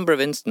are a number of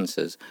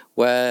instances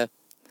where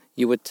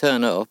you would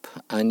turn up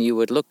and you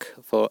would look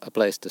for a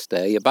place to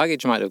stay. Your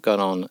baggage might have gone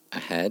on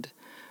ahead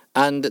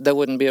and there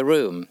wouldn't be a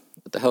room.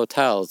 The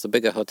hotels, the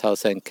bigger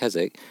hotels, say in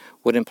Keswick,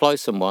 would employ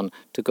someone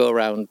to go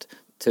around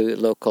to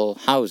local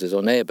houses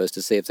or neighbours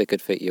to see if they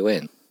could fit you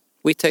in.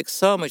 We take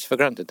so much for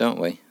granted, don't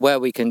we? Where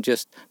we can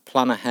just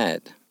plan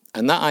ahead.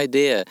 And that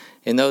idea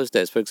in those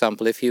days, for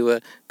example, if you were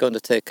going to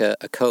take a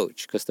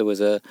coach, because there was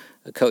a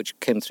coach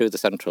came through the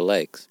Central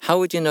Lakes, how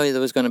would you know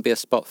there was going to be a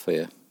spot for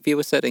you if you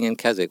were sitting in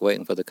Keswick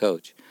waiting for the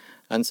coach?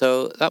 And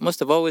so that must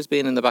have always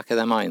been in the back of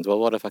their minds, well,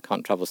 what if I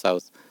can't travel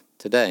south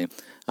today?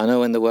 I know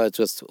when the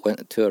Wordsworths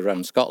went to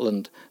around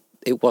Scotland,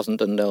 it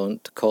wasn't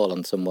unknown to call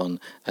on someone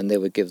and they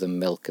would give them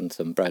milk and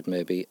some bread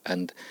maybe,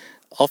 and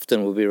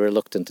often would be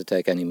reluctant to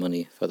take any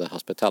money for the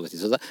hospitality.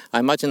 So I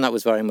imagine that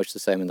was very much the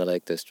same in the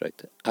Lake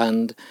District.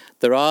 And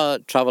there are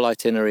travel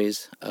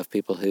itineraries of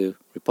people who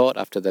report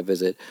after their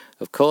visit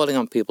of calling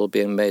on people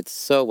being made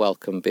so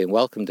welcome, being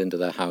welcomed into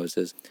their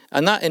houses.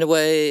 And that, in a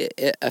way,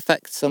 it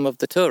affects some of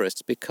the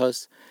tourists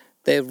because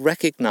they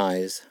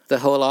recognise the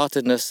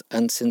wholeheartedness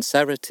and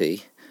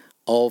sincerity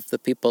of the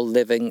people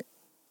living,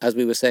 as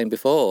we were saying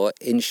before,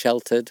 in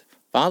sheltered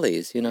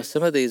valleys. You know,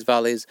 some of these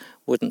valleys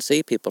wouldn't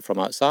see people from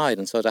outside,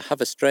 and so to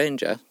have a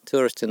stranger,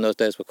 tourists in those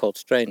days were called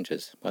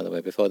strangers, by the way,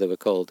 before they were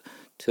called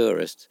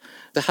tourists,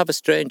 to have a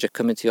stranger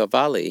come into your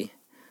valley.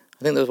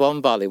 I think there was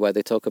one valley where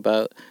they talk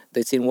about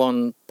they'd seen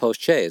one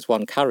post-chaise,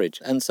 one carriage,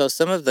 and so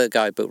some of the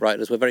guidebook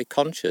writers were very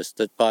conscious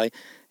that by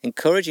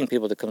encouraging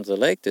people to come to the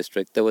Lake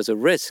District, there was a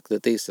risk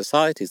that these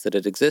societies that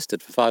had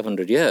existed for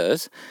 500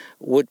 years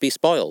would be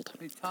spoiled.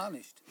 Be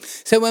tarnished.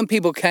 So when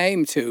people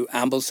came to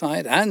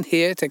Ambleside and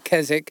here to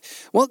Keswick,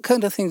 what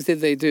kind of things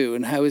did they do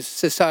and how was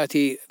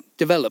society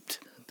developed?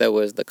 There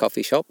was the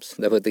coffee shops,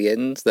 there were the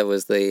inns, there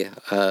was the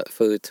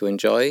food to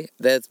enjoy.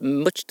 There's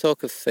much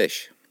talk of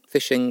fish.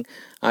 Fishing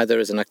either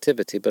as an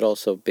activity but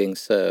also being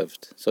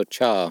served. So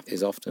char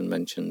is often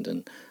mentioned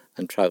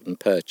and trout and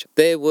perch.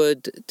 They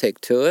would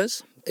take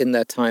tours. In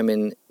their time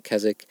in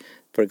Keswick,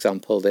 for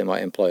example, they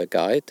might employ a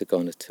guide to go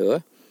on a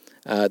tour.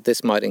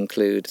 This might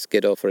include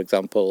Skiddaw, for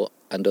example,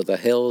 and other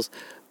hills,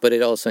 but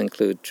it also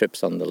include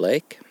trips on the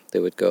lake. They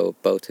would go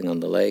boating on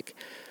the lake.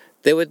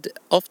 They would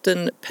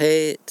often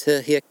pay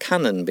to hear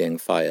cannon being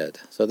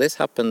fired. So this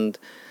happened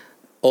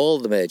all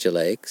the major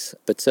lakes,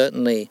 but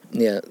certainly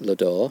near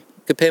Lodore.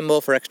 You could pay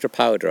more for extra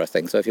powder, I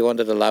think. So if you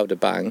wanted a louder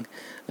bang,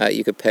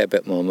 you could pay a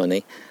bit more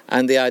money.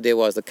 And the idea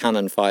was the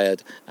cannon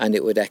fired and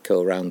it would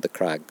echo around the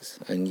crags.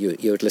 And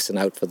you would listen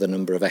out for the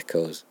number of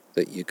echoes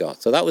that you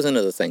got. So that was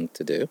another thing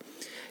to do.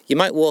 You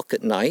might walk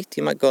at night.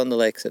 You might go on the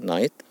lakes at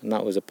night. And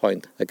that was a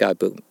point a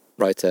guidebook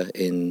writer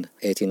in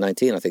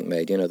 1819, I think,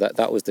 made.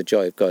 That was the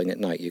joy of going at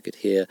night. You could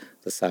hear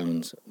the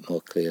sounds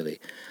more clearly.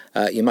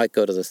 You might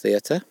go to the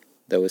theatre.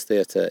 There was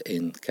theatre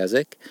in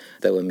Keswick.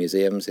 There were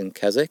museums in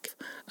Keswick.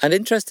 And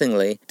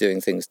interestingly, doing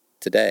things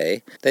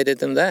today, they did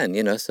them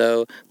then,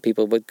 so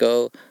people would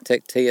go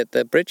take tea at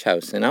the Bridge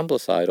House in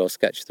Ambleside or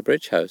sketch the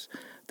Bridge House.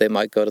 They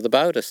might go to the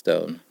Bowder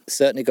Stone.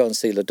 Certainly go and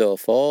see Lodore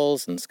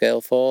Falls and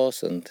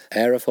Scaleforce and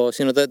Aeroforce.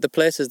 The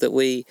places that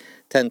we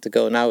tend to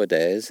go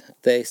nowadays,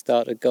 they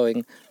started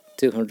going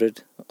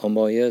 200 or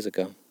more years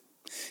ago.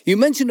 You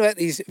mentioned about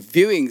these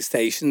viewing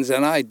stations,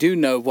 and I do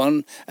know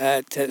one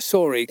at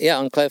Sorey. Yeah,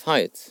 on Clave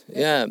Heights.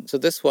 Yeah, so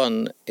this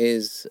one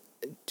is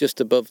just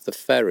above the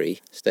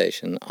ferry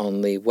station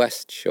on the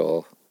west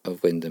shore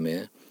of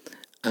Windermere.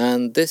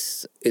 And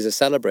this is a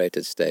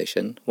celebrated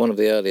station, one of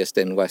the earliest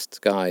in West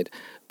Skye,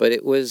 but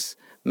it was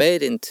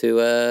made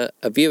into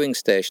a viewing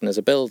station as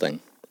a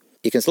building.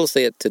 You can still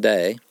see it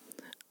today.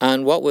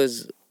 And what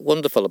was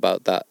wonderful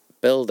about that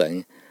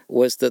building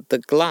was that the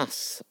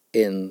glass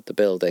in the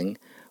building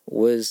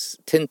was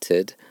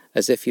tinted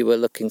as if you were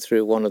looking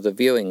through one of the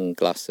viewing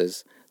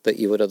glasses that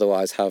you would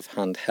otherwise have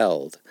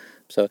handheld.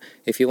 So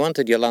if you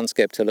wanted your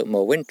landscape to look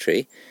more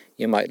wintry,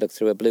 you might look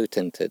through a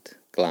blue-tinted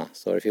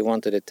glass. Or if you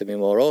wanted it to be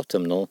more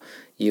autumnal,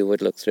 you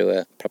would look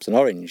through perhaps an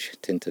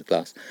orange-tinted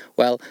glass.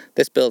 Well,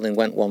 this building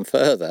went one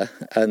further,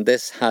 and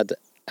this had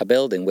a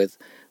building with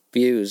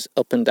views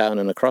up and down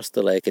and across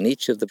the lake, and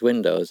each of the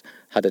windows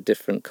had a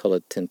different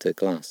coloured tinted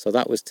glass. So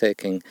that was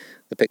taking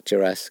the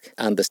picturesque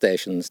and the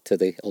stations to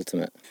the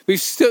ultimate.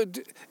 We've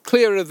stood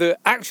clear of the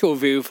actual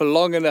view for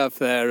long enough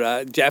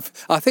there,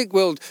 Jeff. I think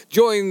we'll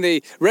join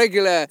the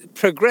regular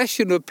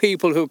progression of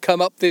people who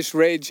come up this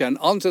ridge and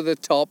onto the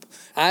top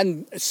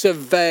and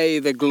survey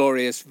the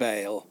glorious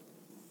vale.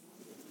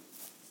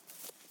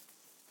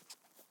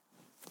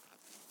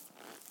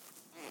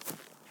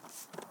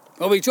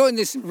 Well, we joined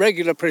this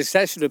regular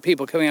procession of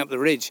people coming up the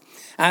ridge,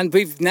 and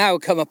we've now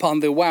come upon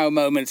the wow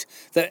moment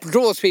that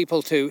draws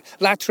people to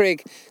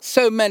Latrig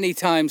so many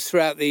times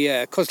throughout the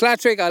year. Because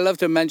Latrig, I love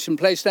to mention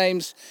place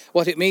names,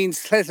 what it means,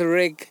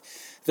 Llethrig,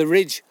 the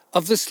ridge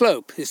of the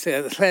slope.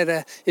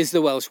 Lledr is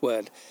the Welsh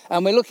word.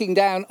 And we're looking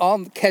down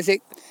on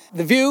Keswick.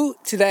 The view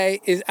today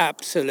is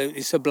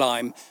absolutely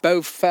sublime.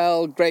 Bow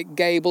Fell, Great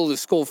Gable, the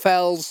Skull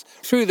Fells,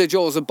 through the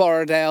jaws of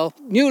Borrowdale,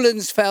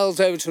 Newlands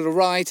Fells over to the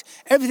right.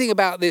 Everything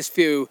about this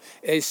view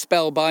is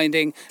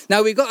spellbinding.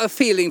 Now, we've got a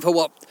feeling for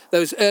what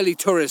those early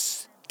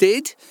tourists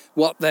did,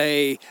 what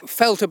they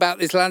felt about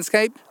this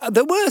landscape.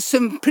 There were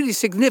some pretty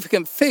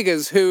significant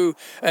figures who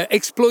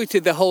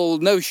exploited the whole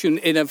notion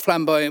in a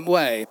flamboyant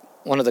way.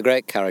 One of the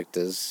great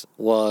characters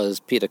was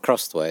Peter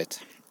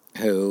Crosthwaite,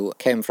 who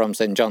came from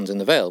St John's in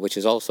the Vale, which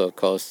is also, of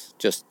course,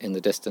 just in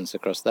the distance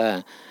across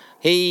there.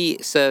 He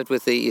served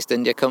with the East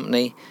India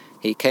Company.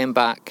 He came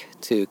back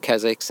to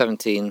Keswick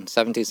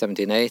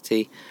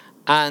 1780,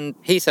 and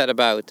he set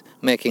about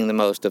making the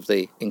most of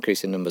the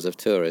increasing numbers of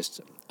tourists.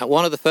 And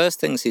one of the first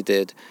things he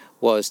did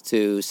was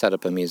to set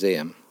up a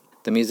museum.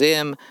 The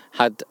museum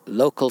had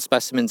local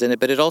specimens in it,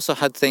 but it also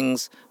had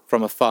things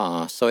from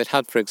afar. So it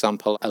had, for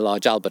example, a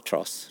large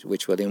albatross,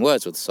 which William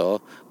Wordsworth saw,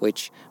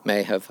 which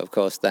may have, of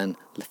course, then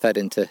fed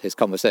into his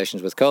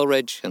conversations with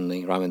Coleridge and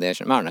the Rime of the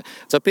Ancient Mariner.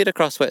 So Peter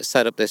Crosthwaite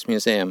set up this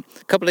museum.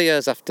 A couple of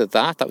years after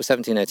that was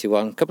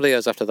 1781, a couple of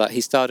years after that, he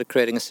started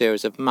creating a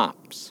series of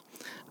maps.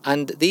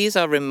 And these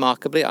are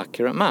remarkably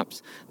accurate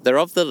maps. They're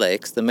of the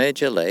lakes, the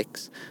major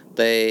lakes.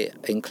 They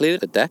include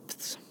the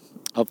depths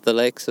of the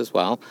lakes as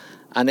well.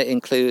 And it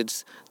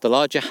includes the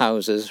larger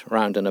houses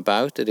round and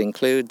about. It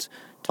includes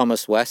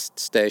Thomas West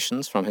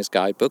stations from his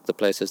guidebook, the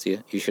places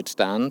you should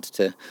stand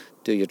to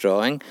do your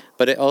drawing.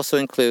 But it also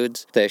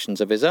includes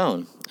stations of his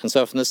own. And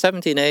so from the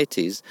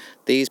 1780s,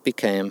 these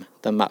became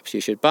the maps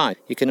you should buy.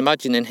 You can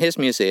imagine in his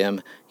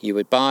museum, you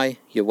would buy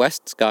your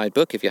West's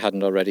guidebook if you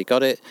hadn't already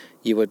got it.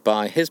 You would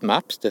buy his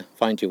maps to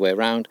find your way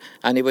around.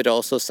 And he would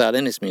also sell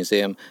in his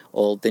museum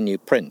all the new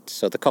prints,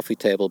 so the coffee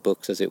table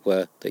books, as it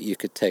were, that you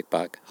could take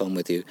back home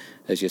with you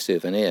as your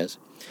souvenirs.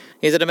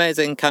 He's an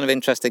amazing, kind of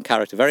interesting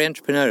character, very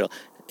entrepreneurial.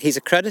 He's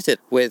accredited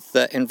with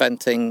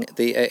inventing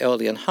the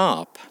Aeolian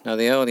harp. Now,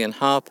 the Aeolian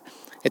harp,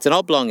 it's an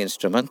oblong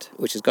instrument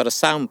which has got a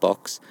sound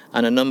box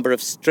and a number of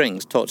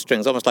strings, taut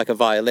strings, almost like a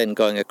violin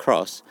going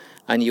across.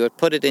 And you would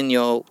put it in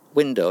your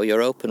window,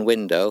 your open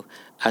window,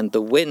 and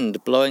the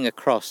wind blowing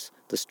across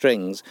the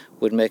strings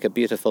would make a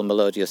beautiful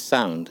melodious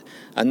sound.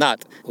 And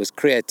that was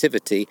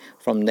creativity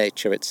from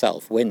nature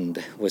itself.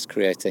 Wind was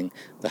creating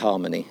the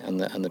harmony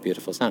and the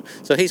beautiful sound.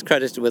 So he's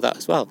credited with that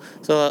as well.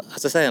 So,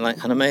 as I say,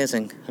 like an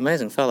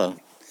amazing fellow.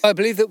 I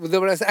believe that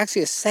there was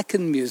actually a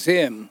second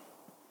museum.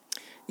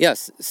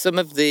 Yes, some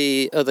of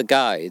the other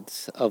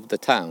guides of the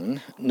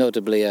town,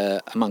 notably a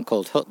man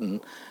called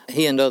Hutton,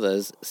 he and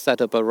others set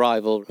up a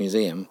rival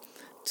museum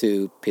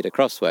to Peter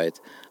Crosthwaite.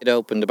 It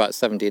opened about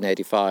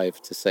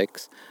 1785 to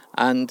 6,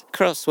 and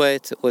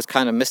Crosthwaite was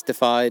kind of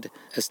mystified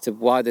as to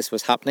why this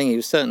was happening. He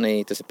was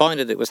certainly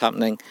disappointed it was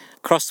happening.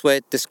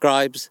 Crosthwaite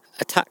describes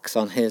a tax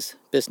on his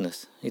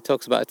business. He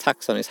talks about a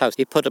tax on his house.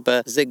 He put up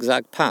a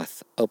zigzag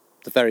path up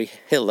the very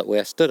hill that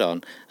we're stood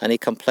on, and he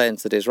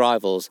complains that his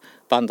rivals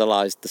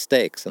vandalised the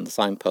stakes and the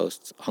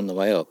signposts on the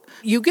way up.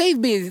 You gave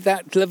me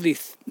that lovely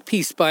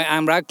piece by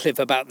Anne Radcliffe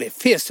about the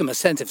fearsome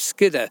ascent of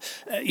Skidder.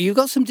 You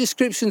got some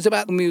descriptions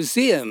about the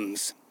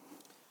museums.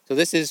 So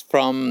this is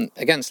from,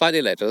 again,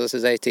 slightly later, this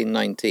is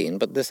 1819,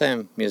 but the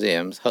same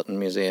museums, Hutton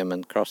Museum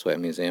and Crossway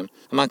Museum.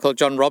 A man called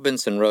John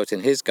Robinson wrote in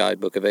his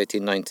guidebook of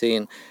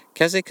 1819,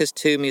 Keswick has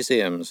 2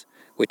 museums,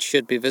 which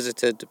should be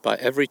visited by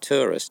every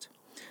tourist.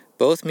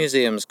 Both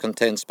museums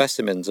contain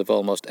specimens of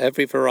almost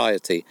every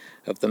variety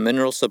of the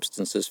mineral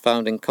substances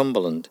found in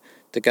Cumberland,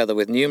 together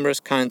with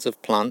numerous kinds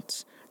of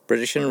plants,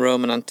 British and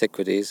Roman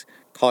antiquities,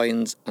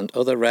 coins and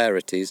other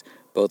rarities,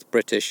 both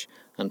British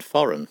and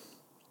foreign.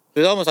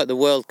 It's almost like the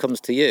world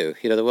comes to you,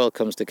 the world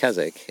comes to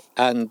Keswick.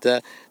 And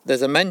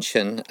there's a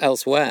mention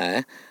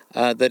elsewhere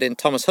that in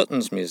Thomas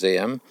Hutton's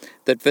museum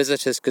that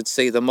visitors could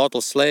see the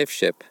model slave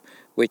ship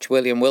which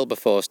William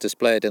Wilberforce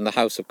displayed in the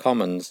House of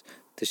Commons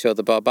to show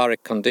the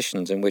barbaric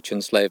conditions in which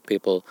enslaved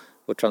people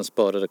were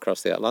transported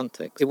across the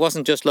Atlantic. It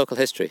wasn't just local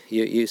history.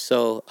 You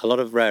saw a lot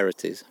of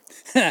rarities.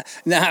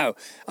 Now,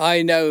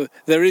 I know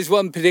there is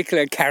one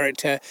particular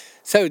character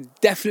so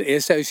definitely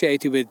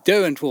associated with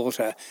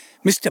Derwentwater,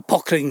 Mr.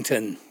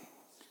 Pocklington.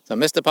 So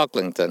Mr.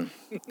 Pocklington,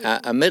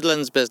 a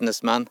Midlands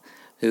businessman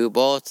who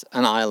bought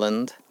an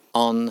island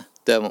on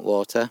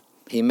Derwentwater.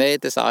 He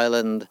made this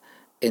island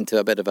into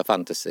a bit of a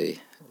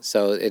fantasy.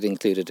 So it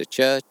included a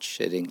church,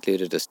 it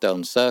included a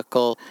stone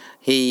circle.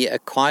 He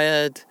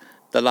acquired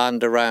the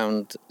land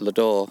around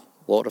Lodore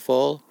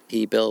Waterfall.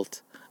 He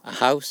built a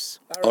house.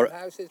 Barrow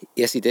houses?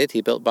 Yes, he did.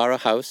 He built Barrow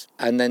House.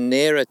 And then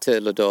nearer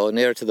to Lodore,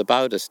 nearer to the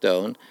Bowder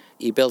Stone,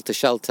 he built a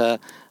shelter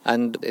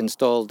and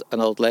installed an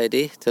old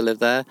lady to live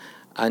there.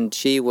 And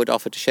she would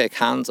offer to shake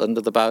hands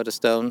under the Bowder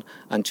Stone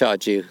and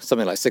charge you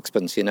something like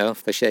 6pence,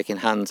 for shaking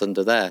hands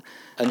under there.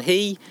 And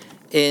he,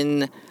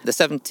 in the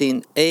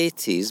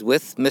 1780s,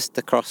 with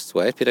Mr.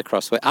 Crosthwaite, Peter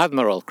Crosthwaite,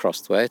 Admiral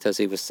Crosthwaite, as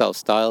he was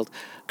self-styled,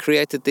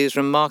 created these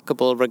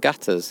remarkable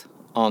regattas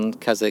on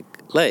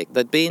Keswick Lake.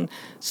 There'd been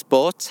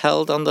sports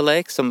held on the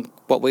lake, some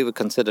what we would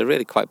consider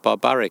really quite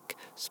barbaric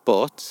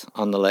sports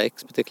on the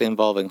lakes, particularly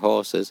involving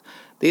horses.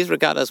 These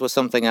regattas were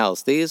something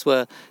else. These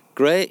were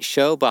great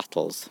show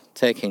battles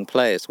taking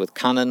place with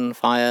cannon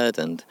fired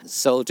and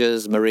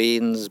soldiers,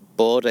 marines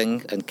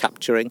boarding and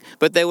capturing.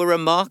 But they were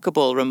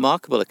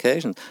remarkable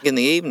occasions. In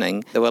the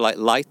evening, there were like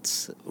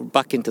lights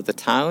back into the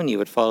town. You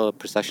would follow a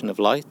procession of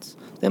lights.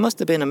 They must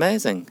have been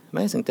amazing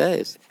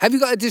days. Have you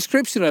got a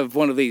description of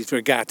one of these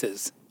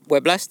regattas?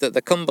 We're blessed that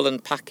the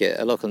Cumberland Packet,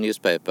 a local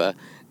newspaper,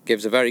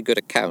 gives a very good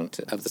account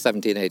of the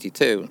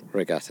 1782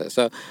 regatta.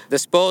 So the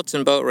sports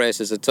and boat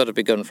races had sort of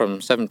begun from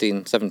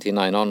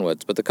 1779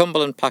 onwards, but the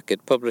Cumberland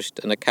Packet published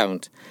an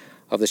account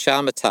of the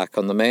sham attack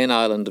on the main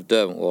island of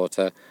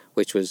Derwentwater,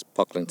 which was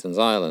Pocklington's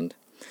Island.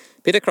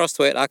 Peter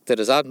Crosthwaite acted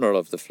as admiral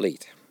of the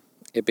fleet.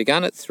 It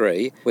began at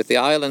 3, with the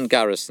island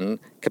garrison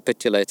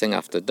capitulating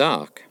after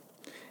dark.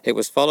 It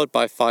was followed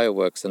by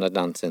fireworks and a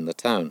dance in the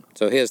town.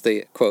 So here's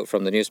the quote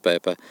from the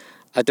newspaper.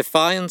 A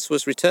defiance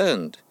was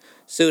returned,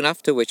 soon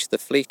after which the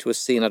fleet was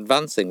seen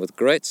advancing with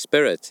great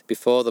spirit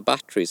before the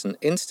batteries, and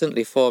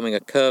instantly forming a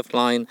curved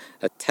line,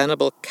 a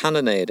tenable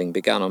cannonading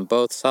began on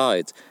both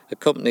sides,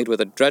 accompanied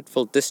with a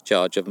dreadful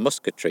discharge of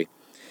musketry.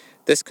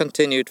 This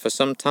continued for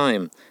some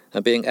time,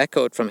 and being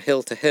echoed from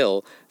hill to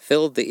hill,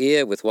 filled the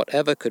ear with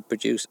whatever could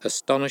produce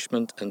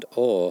astonishment and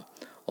awe.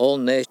 All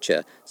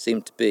nature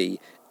seemed to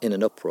be in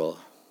an uproar.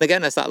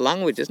 Again, it's that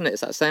language, isn't it?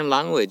 It's that same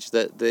language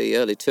that the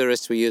early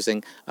tourists were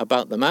using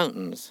about the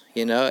mountains.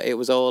 It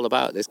was all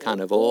about this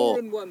kind of awe.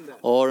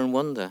 Awe and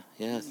wonder.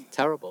 Yes,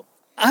 terrible.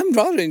 I'm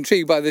rather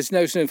intrigued by this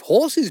notion of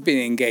horses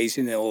being engaged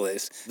in all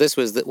this. This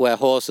was where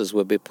horses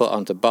would be put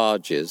onto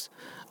barges,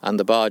 and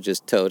the barges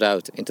towed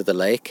out into the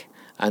lake,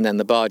 and then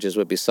the barges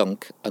would be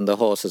sunk, and the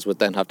horses would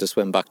then have to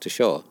swim back to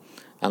shore.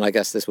 And I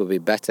guess this would be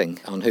betting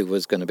on who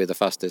was going to be the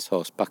fastest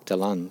horse back to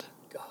land.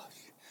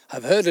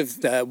 I've heard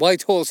of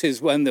white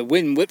horses when the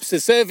wind whips the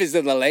surface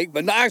of the lake,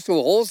 but not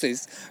actual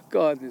horses.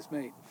 Goodness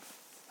me.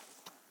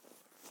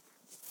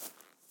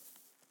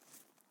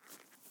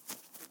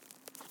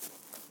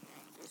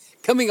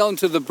 Coming on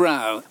to the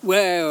brow,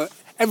 where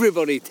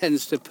everybody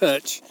tends to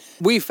perch,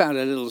 we found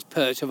a little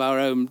perch of our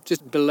own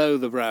just below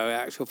the brow, in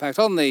actual fact,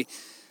 on the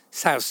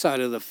south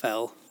side of the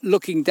fell.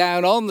 Looking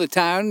down on the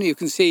town, you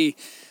can see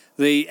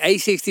the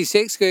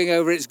A66 going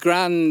over its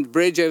grand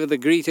bridge over the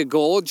Greta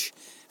Gorge.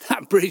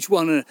 That bridge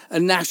won a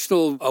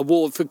national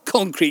award for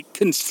concrete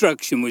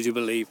construction, would you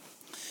believe?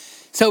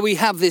 So we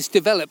have this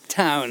developed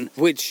town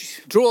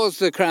which draws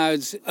the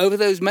crowds over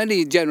those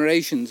many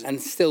generations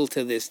and still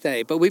to this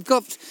day. But we've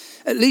got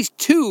at least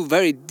 2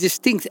 very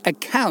distinct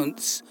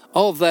accounts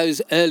of those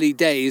early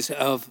days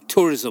of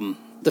tourism.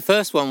 The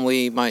first one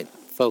we might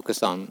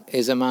focus on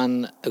is a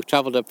man who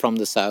travelled up from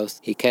the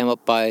south. He came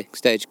up by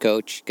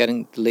stagecoach,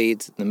 getting to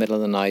Leeds in the middle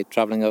of the night,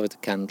 travelling over to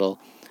Kendal,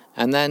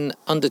 and then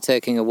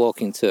undertaking a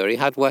walking tour. He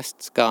had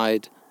West's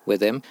guide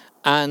with him,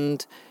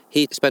 and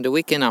he spent a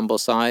week in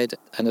Ambleside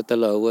and at the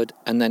Lowood,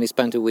 and then he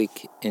spent a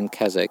week in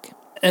Keswick.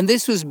 And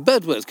this was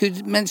Budworth. Could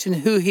you mention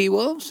who he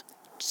was?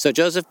 So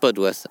Joseph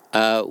Budworth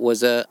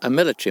was a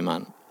military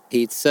man.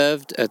 He'd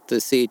served at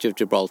the Siege of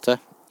Gibraltar.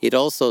 He'd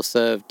also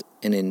served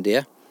in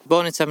India.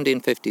 Born in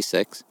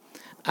 1756.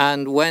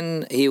 And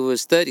when he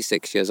was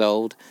 36 years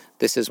old,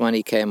 this is when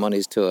he came on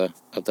his tour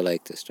of the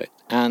Lake District.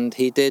 And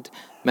he did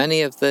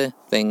many of the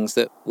things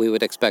that we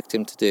would expect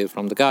him to do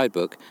from the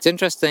guidebook. It's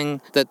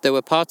interesting that there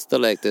were parts of the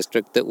Lake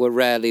District that were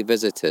rarely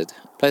visited.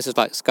 Places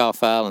like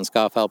Scafell and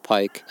Scafell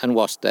Pike and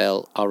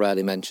Wasdale are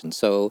rarely mentioned.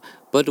 So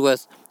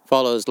Budworth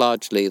follows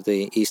largely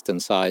the eastern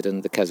side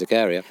and the Keswick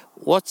area.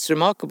 What's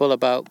remarkable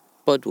about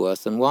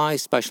Budworth and why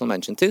special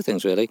mention? Two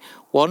things really.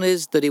 One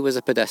is that he was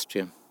a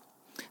pedestrian.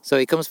 So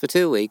he comes for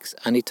 2 weeks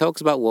and he talks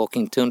about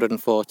walking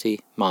 240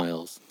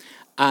 miles.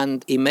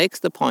 And he makes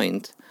the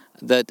point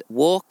that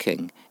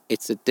walking,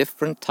 it's a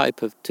different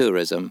type of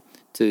tourism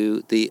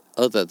to the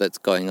other that's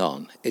going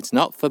on. It's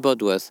not for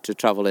Budworth to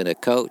travel in a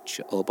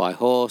coach or by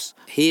horse.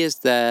 He is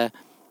there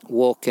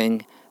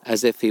walking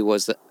as if he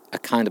was a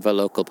kind of a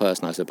local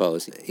person, I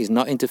suppose. He's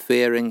not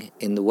interfering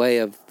in the way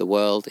of the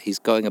world. He's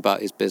going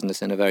about his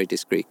business in a very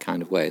discreet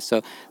kind of way.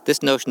 So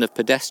this notion of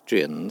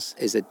pedestrians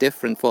is a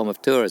different form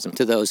of tourism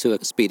to those who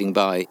are speeding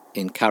by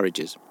in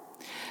carriages.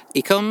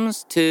 He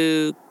comes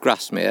to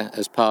Grasmere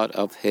as part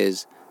of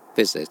his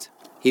visit.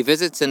 He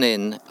visits an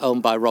inn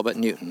owned by Robert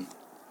Newton.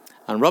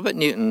 And Robert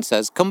Newton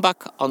says, come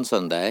back on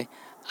Sunday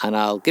and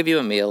I'll give you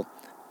a meal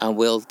and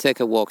we'll take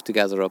a walk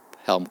together up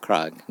Helm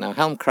Crag. Now,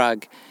 Helm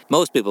Crag,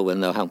 most people will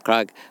know Helm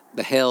Crag,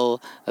 the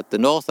hill at the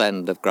north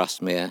end of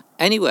Grasmere.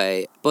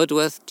 Anyway,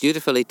 Budworth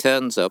dutifully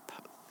turns up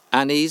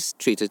and he's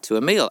treated to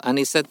a meal. And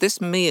he said this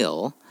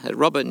meal at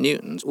Robert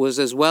Newton's was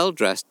as well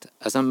dressed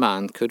as a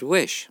man could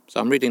wish.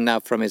 So I'm reading now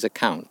from his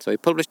account. So he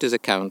published his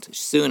account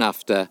soon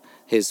after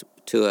his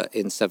tour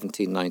in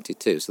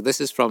 1792. So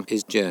this is from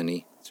his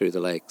journey through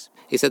the lakes.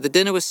 He said, the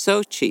dinner was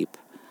so cheap,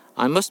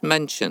 I must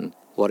mention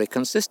what it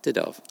consisted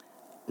of.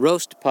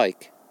 Roast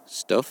pike,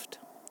 stuffed,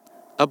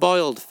 a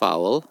boiled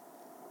fowl,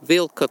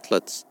 veal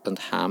cutlets and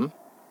ham,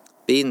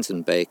 beans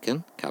and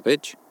bacon,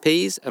 cabbage,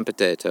 peas and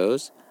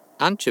potatoes,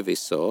 anchovy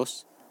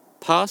sauce,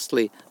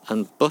 parsley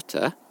and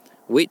butter,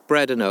 wheat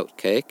bread and oat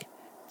cake,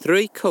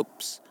 3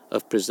 cups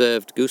of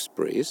preserved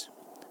gooseberries,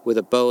 with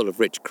a bowl of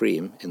rich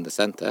cream in the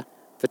centre.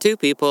 For 2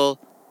 people,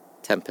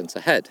 10p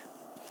a head.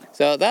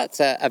 So that's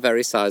a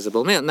very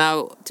sizable meal.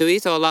 Now, to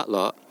eat all that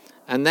lot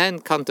and then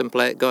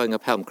contemplate going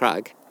up Helm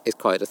Crag is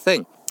quite a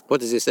thing.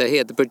 What does he say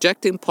here? The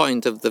projecting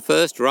point of the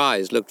first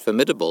rise looked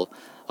formidable,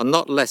 and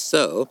not less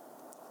so,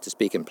 to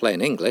speak in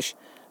plain English,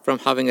 from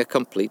having a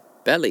complete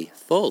belly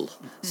full.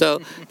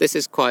 So this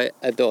is quite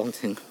a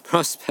daunting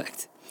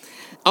prospect.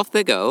 Off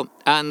they go,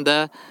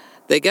 and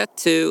they get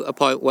to a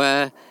point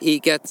where he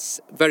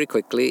gets very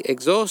quickly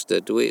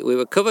exhausted. We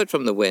were covered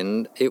from the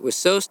wind. It was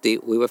so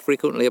steep, we were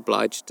frequently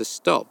obliged to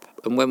stop.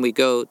 And when we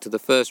go to the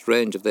first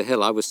range of the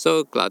hill, I was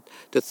so glad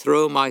to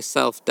throw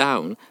myself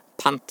down,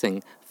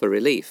 panting for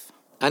relief.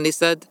 And he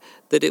said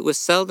that it was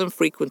seldom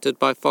frequented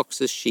by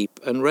foxes, sheep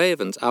and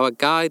ravens. Our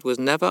guide was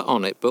never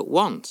on it but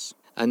once.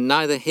 And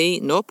neither he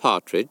nor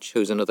Partridge,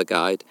 who's another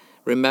guide,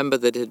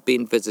 remembered that it had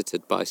been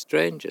visited by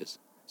strangers.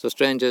 So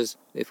strangers,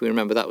 if we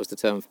remember, that was the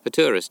term for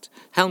tourist.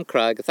 Helm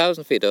Crag,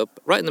 1,000 feet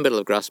up, right in the middle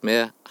of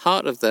Grasmere,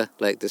 heart of the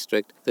Lake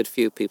District, that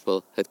few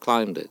people had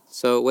climbed it.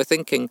 So we're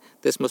thinking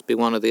this must be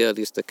one of the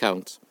earliest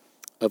accounts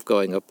of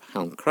going up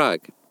Helm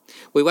Crag.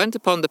 We went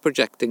upon the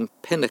projecting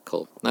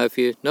pinnacle. Now, if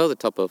you know the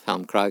top of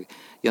Helm Crag,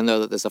 you'll know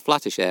that there's a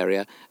flattish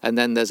area, and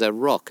then there's a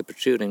rock, a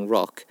protruding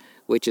rock,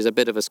 which is a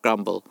bit of a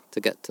scramble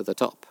to get to the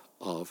top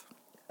of.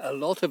 A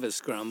lot of a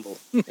scramble.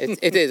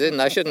 It is, isn't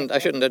it? I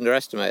shouldn't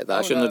underestimate that.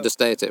 I shouldn't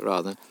understate it,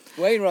 rather.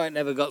 Wainwright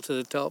never got to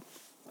the top.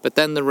 But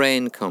then the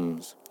rain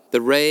comes.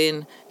 The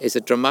rain is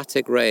a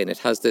dramatic rain. It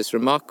has this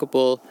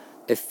remarkable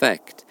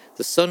effect.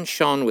 The sun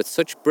shone with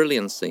such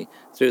brilliancy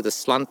through the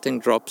slanting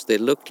drops, they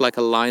looked like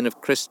a line of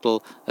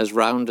crystal as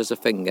round as a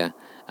finger,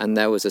 and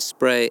there was a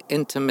spray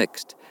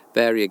intermixed,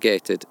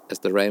 variegated as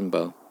the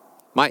rainbow.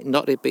 Might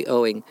not it be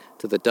owing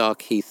to the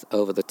dark heath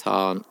over the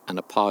tarn and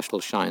a partial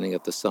shining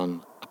of the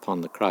sun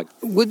upon the crag?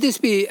 Would this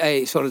be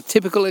a sort of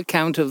typical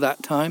account of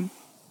that time?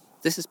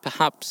 This is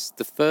perhaps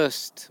the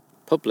first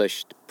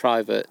published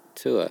private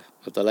tour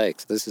of the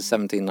lakes. This is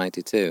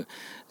 1792.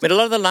 I mean, a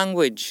lot of the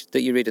language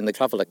that you read in the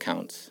travel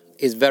accounts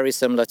is very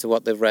similar to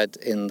what they've read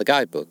in the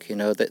guidebook. You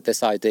know, that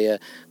this idea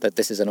that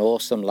this is an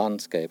awesome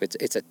landscape.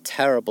 It's a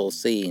terrible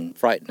scene,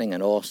 frightening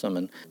and awesome.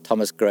 And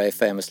Thomas Gray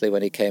famously,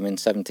 when he came in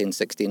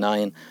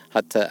 1769,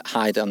 had to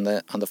hide on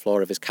the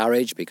floor of his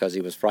carriage because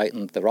he was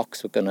frightened the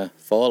rocks were going to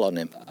fall on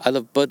him. I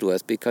love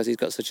Budworth because he's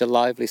got such a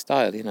lively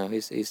style. You know,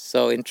 he's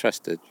so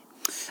interested.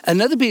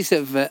 Another piece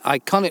of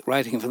iconic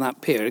writing from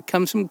that period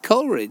comes from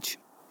Coleridge.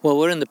 Well,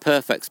 we're in the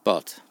perfect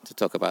spot to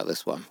talk about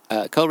this one.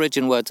 Coleridge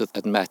and Wordsworth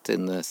had met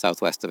in the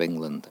southwest of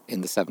England in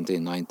the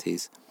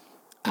 1790s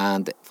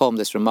and formed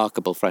this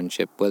remarkable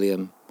friendship,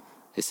 William,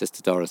 his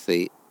sister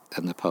Dorothy,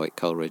 and the poet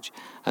Coleridge.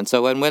 And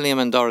so when William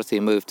and Dorothy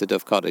moved to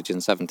Dove Cottage in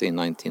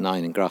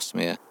 1799 in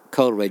Grasmere,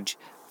 Coleridge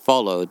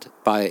followed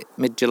by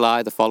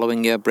mid-July the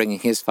following year, bringing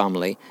his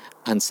family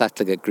and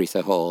settling at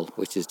Greether Hall,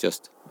 which is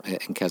just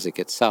in Keswick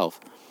itself.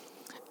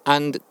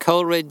 And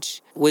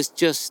Coleridge was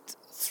just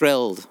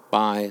thrilled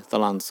by the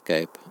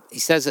landscape. He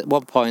says at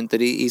one point that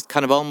he's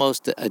kind of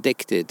almost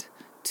addicted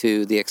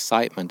to the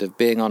excitement of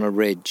being on a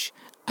ridge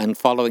and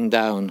following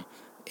down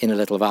in a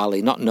little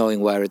valley, not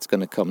knowing where it's going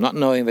to come, not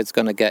knowing if it's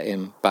going to get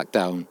him back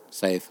down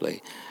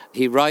safely.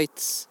 He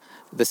writes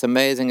this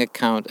amazing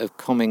account of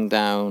coming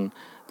down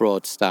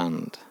Broad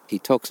Stand. He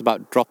talks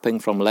about dropping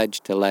from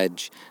ledge to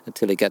ledge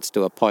until he gets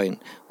to a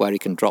point where he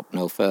can drop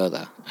no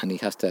further, and he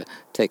has to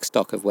take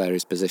stock of where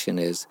his position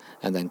is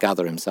and then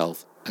gather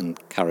himself and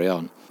carry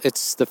on.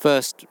 It's the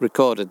first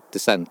recorded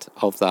descent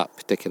of that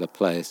particular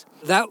place.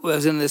 That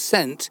was an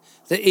ascent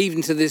that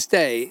even to this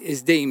day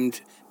is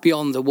deemed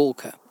beyond the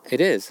walker. It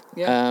is.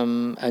 Yeah.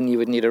 And you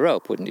would need a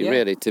rope, wouldn't you, Yeah.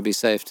 really, to be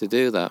safe to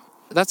do that.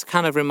 That's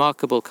kind of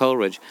remarkable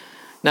Coleridge.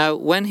 Now,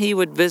 when he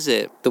would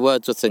visit the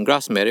Wordsworths and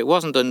Grasmere, it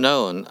wasn't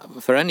unknown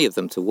for any of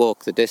them to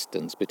walk the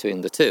distance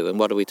between the two. And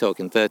what are we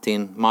talking,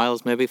 13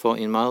 miles, maybe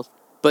 14 miles?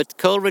 But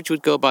Coleridge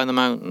would go by the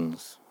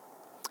mountains.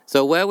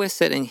 So where we're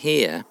sitting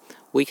here,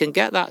 we can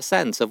get that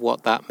sense of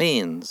what that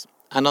means.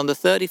 And on the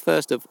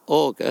 31st of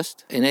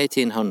August in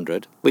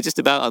 1800, we're just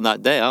about on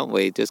that day, aren't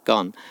we? Just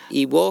gone.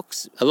 He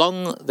walks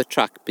along the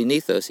track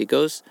beneath us. He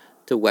goes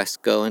to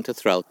Westgo and to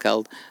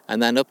Threlkeld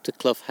and then up to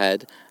Clough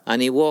Head,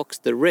 and he walks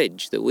the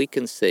ridge that we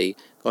can see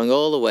going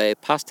all the way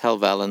past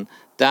Helvellyn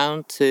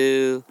down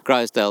to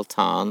Grisdale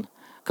Tarn,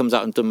 comes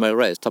out on Dunmare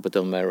Raise, top of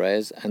Dunmare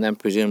Raise, and then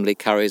presumably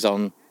carries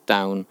on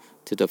down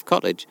to Dove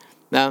Cottage.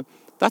 Now,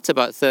 that's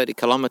about 30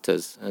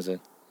 kilometres as a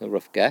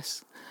rough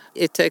guess.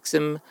 It takes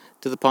him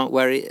to the point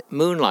where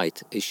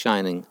moonlight is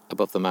shining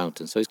above the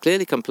mountain. So he's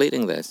clearly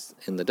completing this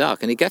in the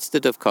dark. And he gets to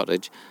Dove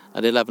Cottage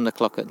at 11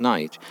 o'clock at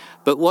night.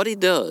 But what he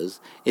does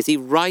is he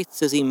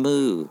writes as he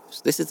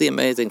moves. This is the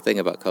amazing thing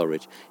about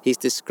Coleridge. He's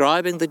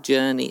describing the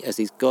journey as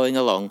he's going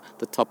along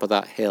the top of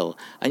that hill.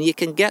 And you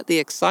can get the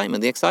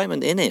excitement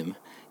in him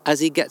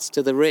as he gets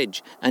to the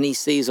ridge and he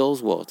sees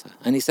Ullswater.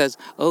 And he says,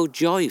 "Oh,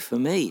 joy for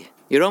me."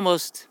 You're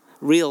almost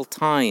real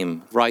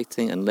time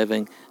writing and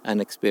living and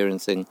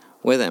experiencing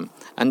with him.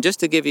 And just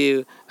to give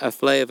you a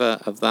flavour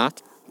of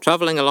that,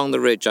 travelling along the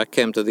ridge, I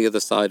came to the other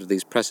side of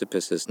these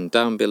precipices, and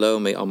down below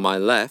me on my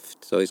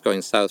left, so he's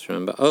going south,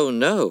 remember,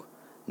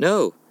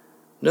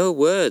 no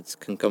words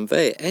can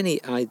convey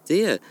any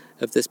idea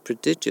of this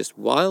prodigious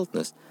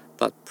wildness.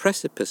 That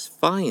precipice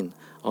fine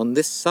on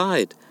this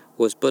side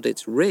was but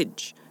its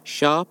ridge,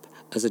 sharp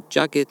as a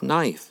jagged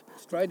knife.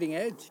 Striding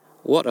edge.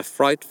 What a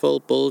frightful,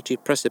 bulgy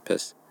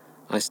precipice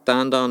I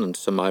stand on, and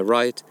to my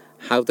right,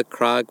 how the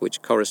crag,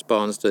 which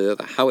corresponds to the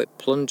other, how it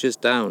plunges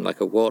down like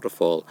a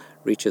waterfall,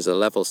 reaches a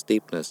level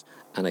steepness,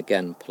 and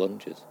again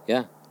plunges.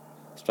 Yeah,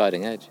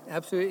 striding edge.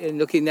 Absolutely, and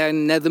looking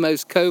down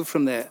Nethermost Cove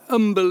from there,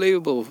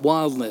 unbelievable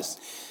wildness.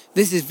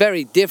 This is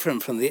very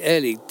different from the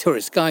early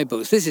tourist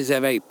guidebooks. This is a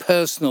very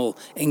personal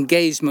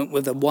engagement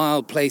with the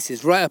wild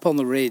places right up on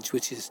the ridge,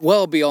 which is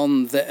well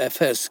beyond the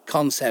first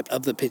concept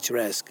of the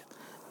picturesque.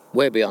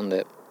 Way beyond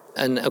it.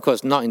 And, of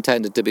course, not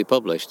intended to be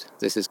published.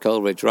 This is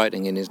Coleridge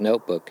writing in his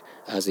notebook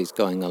as he's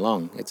going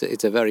along.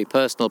 It's a very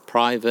personal,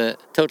 private,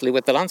 totally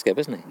with the landscape,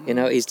 isn't he? You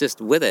know, he's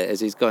just with it as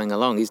he's going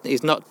along.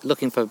 He's not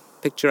looking for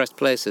picturesque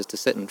places to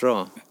sit and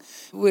draw.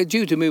 We're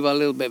due to move on a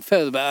little bit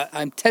further, but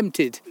I'm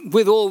tempted,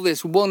 with all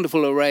this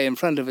wonderful array in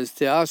front of us,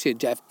 to ask you,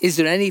 Jeff, is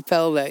there any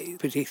fell that you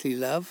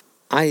particularly love?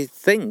 I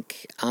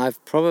think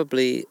I've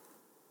probably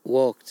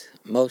walked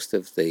most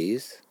of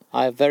these.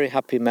 I have very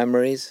happy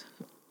memories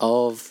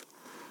of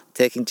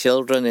taking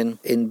children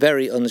in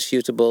very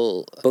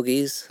unsuitable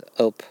buggies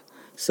up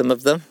some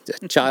of them.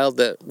 A child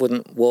that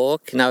wouldn't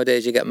walk.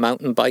 Nowadays you get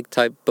mountain bike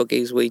type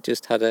buggies. We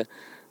just had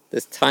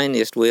the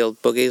tiniest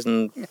wheeled buggies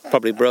and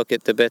probably broke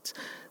it to bits.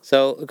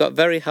 So we've got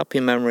very happy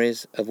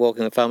memories of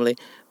walking the family.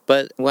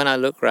 But when I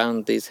look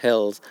round these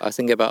hills, I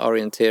think about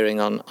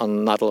orienteering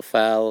on Naddle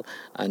Fell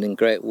and in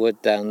Great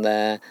Wood down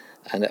there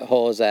and at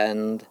Hawes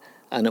End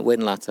and at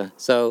Winlatter.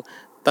 So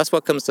that's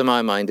what comes to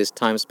my mind is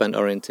time spent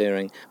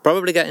orienteering.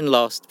 Probably getting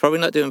lost, probably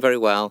not doing very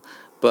well,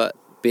 but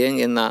being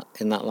in that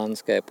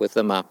landscape with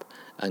the map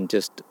and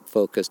just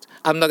focused.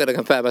 I'm not going to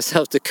compare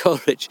myself to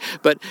Coleridge,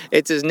 but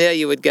it's as near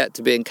you would get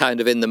to being kind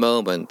of in the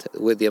moment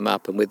with your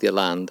map and with your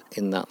land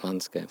in that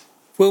landscape.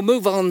 We'll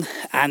move on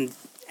and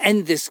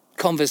end this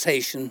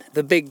conversation,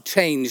 the big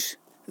change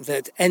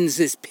that ends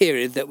this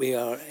period that we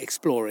are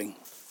exploring.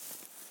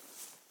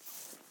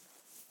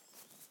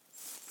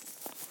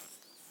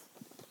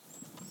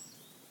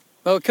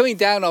 Well, coming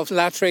down off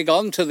Lattrig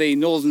onto the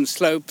northern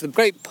slope, the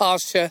great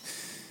pasture.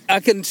 I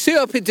can see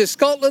up into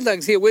Scotland, I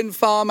can see a wind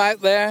farm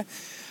out there.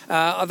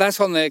 That's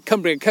on the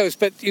Cumbrian coast,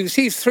 but you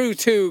see through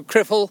to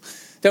Criffel,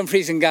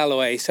 Dumfries and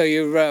Galloway. So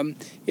you're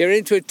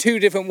into two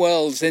different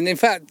worlds, and in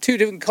fact, two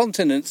different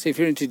continents if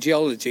you're into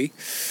geology.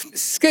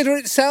 Skidder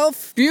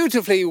itself,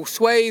 beautifully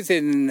swathed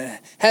in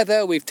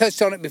heather. We've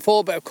touched on it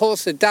before, but of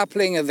course the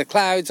dappling of the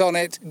clouds on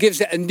it gives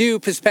it a new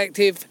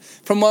perspective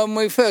from when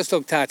we first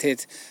looked at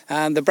it.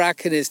 And the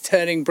bracken is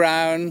turning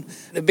brown,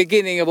 the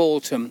beginning of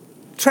autumn.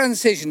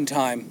 Transition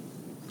time.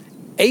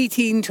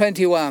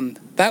 1821.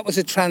 That was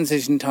a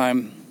transition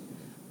time.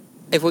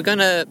 If we're going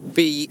to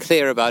be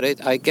clear about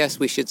it, I guess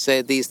we should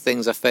say these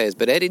things are phased.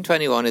 But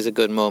 1821 is a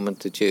good moment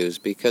to choose,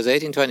 because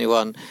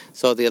 1821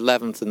 saw the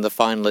 11th and the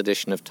final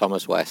edition of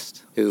Thomas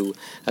West, who,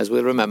 as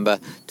we'll remember,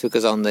 took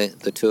us on the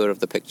tour of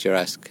the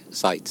picturesque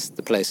sites,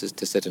 the places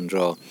to sit and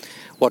draw.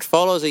 What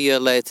follows a year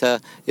later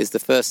is the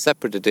first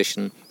separate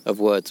edition of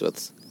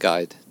Wordsworth's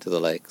Guide to the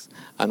Lakes.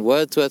 And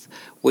Wordsworth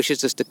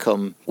wishes us to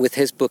come with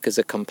his book as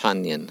a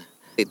companion.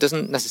 It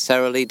doesn't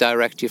necessarily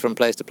direct you from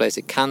place to place.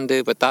 It can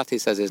do, but that, he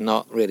says, is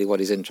not really what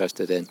he's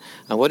interested in.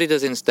 And what he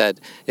does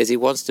instead is he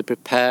wants to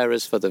prepare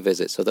us for the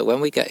visit, so that when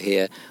we get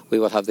here, we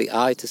will have the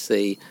eye to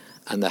see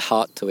and the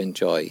heart to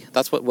enjoy.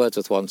 That's what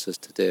Wordsworth wants us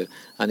to do,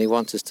 and he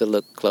wants us to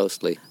look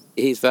closely.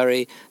 He's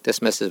very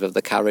dismissive of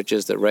the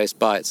carriages that race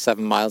by at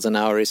 7 miles an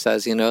hour, he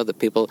says, the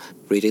people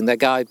reading their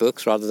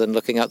guidebooks rather than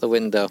looking out the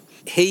window.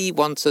 He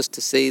wants us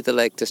to see the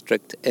Lake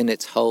District in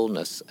its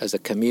wholeness, as a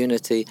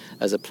community,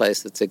 as a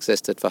place that's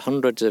existed for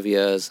hundreds of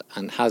years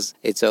and has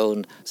its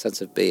own sense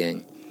of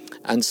being.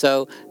 And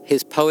so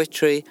his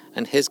poetry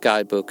and his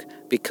guidebook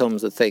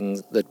becomes the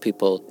things that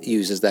people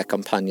use as their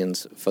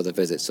companions for the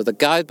visit. So the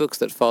guidebooks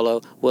that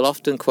follow will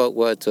often quote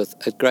Wordsworth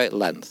at great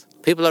length.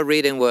 People are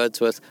reading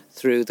Wordsworth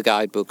through the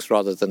guidebooks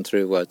rather than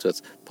through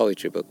Wordsworth's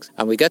poetry books.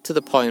 And we get to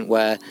the point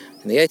where,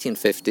 in the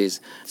 1850s,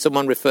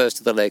 someone refers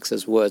to the lakes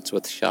as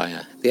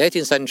Wordsworthshire. The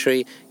 18th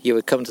century, you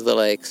would come to the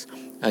lakes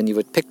and you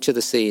would picture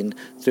the scene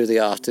through the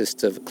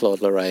artists of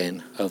Claude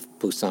Lorraine, of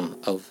Poussin,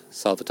 of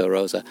Salvator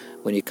Rosa.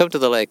 When you come to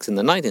the lakes in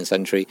the 19th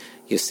century,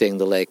 you're seeing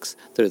the lakes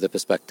through the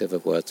perspective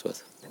of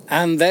Wordsworth.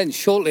 And then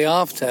shortly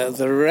after,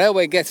 the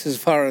railway gets as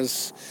far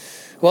as,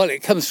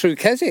 it comes through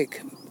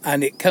Keswick.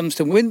 And it comes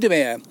to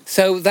Windermere.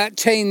 So that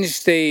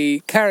changed the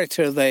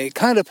character of the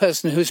kind of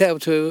person who's able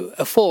to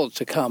afford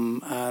to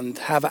come and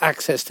have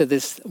access to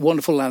this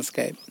wonderful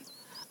landscape.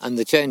 And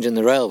the change in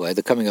the railway,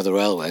 the coming of the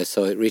railway,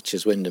 so it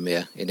reaches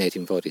Windermere in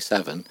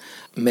 1847,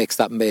 makes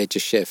that major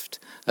shift.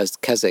 As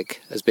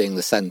Keswick as being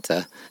the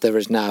centre, there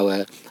is now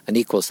an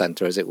equal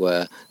centre, as it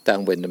were,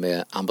 down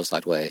Windermere,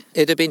 Ambleside Way.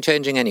 It had been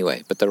changing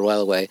anyway, but the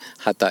railway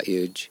had that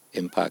huge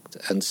impact.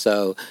 And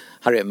so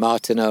Harriet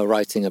Martineau,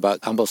 writing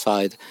about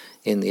Ambleside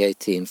in the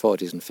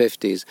 1840s and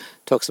 50s,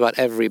 talks about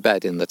every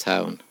bed in the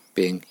town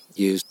being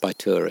used by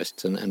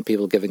tourists and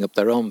people giving up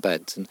their own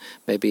beds and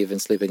maybe even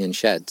sleeping in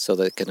sheds so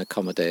that it can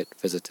accommodate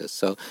visitors.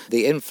 So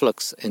the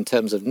influx in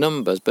terms of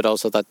numbers, but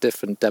also that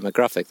different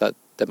demographic, that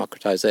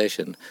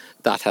democratisation,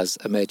 that has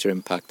a major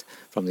impact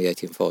from the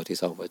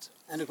 1840s onwards.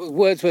 And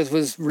Wordsworth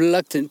was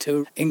reluctant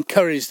to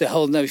encourage the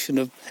whole notion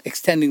of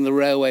extending the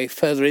railway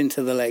further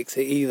into the lakes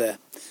either.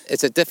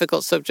 It's a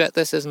difficult subject,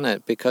 this, isn't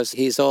it? Because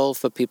he's all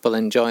for people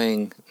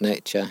enjoying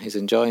nature. He's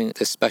enjoying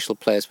this special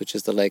place, which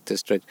is the Lake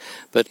District.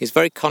 But he's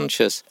very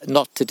conscious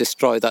not to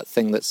destroy that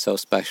thing that's so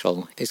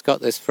special. He's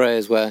got this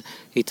phrase where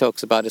he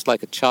talks about it's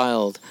like a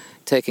child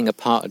taking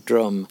apart a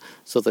drum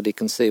so that he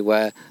can see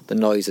where the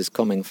noise is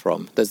coming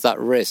from. There's that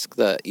risk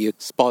that you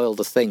spoil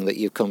the thing that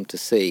you've come to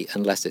see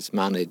unless it's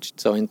managed.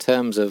 So in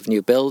terms of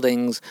new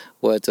buildings,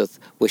 Wordsworth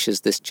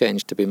wishes this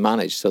change to be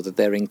managed so that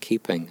they're in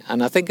keeping.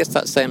 And I think it's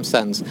that same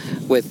sense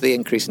with the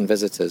increase in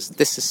visitors.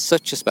 This is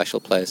such a special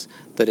place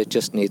that it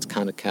just needs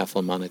kind of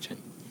careful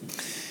managing.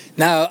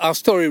 Now, our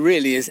story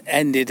really is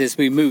ended as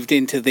we moved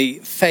into the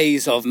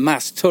phase of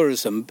mass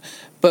tourism.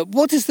 But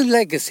what is the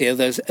legacy of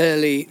those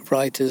early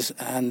writers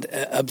and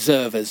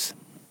observers?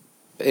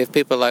 If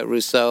people like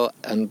Rousseau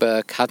and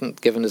Burke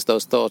hadn't given us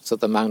those thoughts that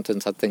the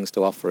mountains had things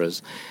to offer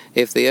us,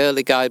 if the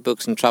early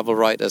guidebooks and travel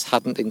writers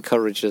hadn't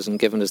encouraged us and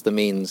given us the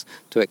means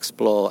to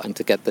explore and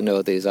to get to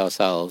know these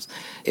ourselves,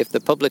 if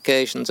the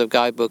publications of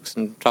guidebooks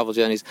and travel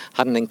journeys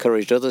hadn't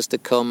encouraged others to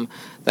come,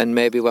 then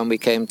maybe when we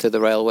came to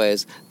the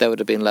railways, there would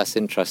have been less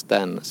interest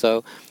then.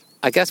 So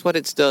I guess what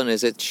it's done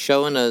is it's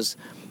shown us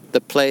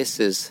the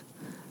places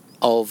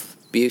of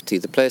beauty,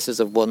 the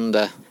places of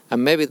wonder,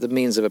 and maybe the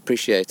means of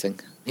appreciating.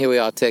 Here we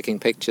are taking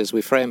pictures.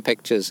 We frame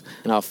pictures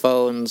in our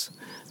phones.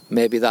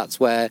 Maybe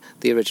that's where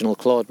the original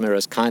Claude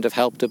mirrors kind of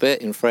helped a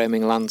bit in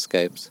framing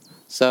landscapes.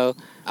 So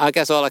I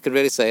guess all I could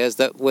really say is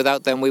that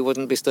without them we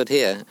wouldn't be stood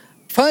here.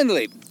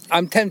 Finally,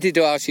 I'm tempted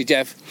to ask you,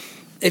 Jeff,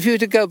 if you were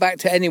to go back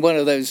to any one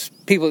of those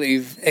people that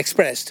you've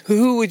expressed,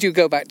 who would you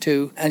go back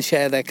to and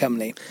share their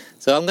company?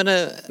 So I'm going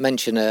to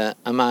mention a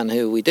man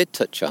who we did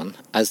touch on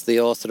as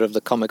the author of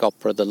the comic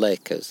opera The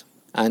Lakers.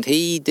 And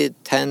he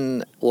did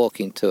 10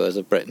 walking tours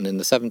of Britain in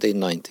the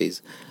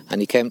 1790s,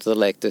 and he came to the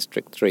Lake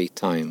District 3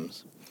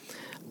 times.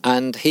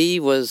 And he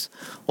was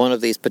one of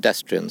these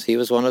pedestrians. He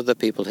was one of the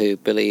people who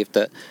believed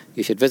that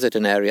you should visit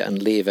an area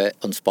and leave it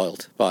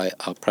unspoilt by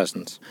our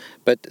presence.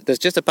 But there's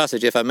just a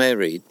passage, if I may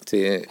read to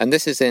you, and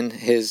this is in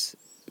his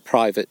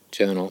private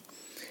journal.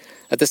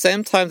 At the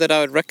same time that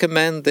I would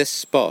recommend this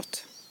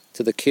spot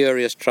to the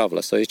curious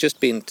traveller, so he's just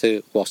been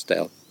to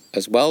Wasdale,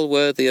 as well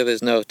worthy of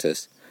his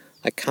notice,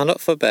 I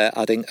cannot forbear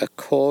adding a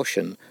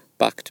caution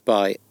backed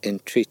by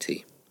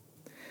entreaty,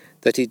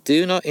 that he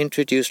do not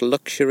introduce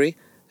luxury,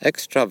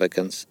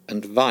 extravagance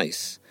and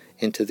vice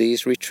into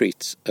these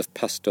retreats of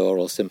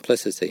pastoral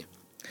simplicity.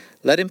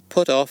 Let him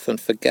put off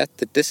and forget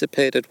the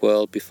dissipated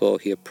world before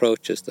he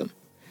approaches them.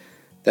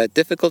 Their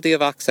difficulty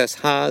of access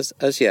has,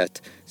 as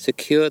yet,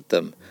 secured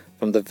them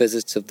from the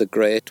visits of the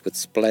great with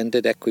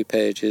splendid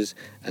equipages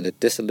and a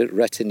dissolute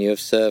retinue of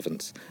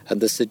servants,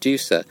 and the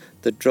seducer,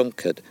 the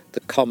drunkard, the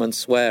common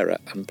swearer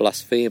and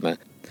blasphemer,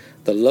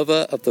 the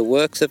lover of the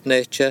works of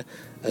nature,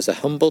 as a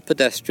humble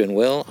pedestrian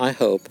will, I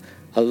hope,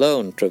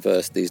 alone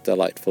traverse these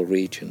delightful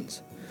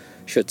regions.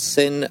 Should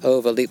sin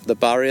overleap the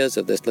barriers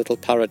of this little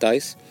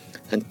paradise,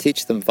 and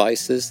teach them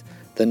vices,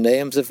 the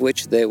names of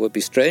which they would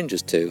be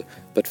strangers to,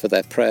 but for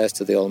their prayers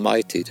to the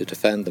Almighty to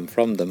defend them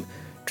from them,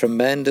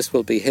 tremendous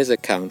will be his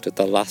account at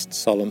the last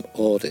solemn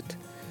audit.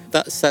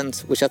 That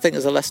sense, which I think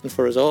is a lesson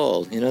for us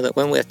all, that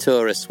when we're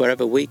tourists,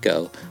 wherever we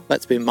go,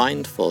 let's be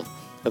mindful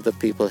of the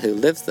people who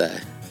live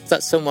there.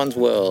 That's someone's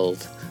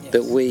world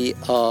that we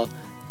are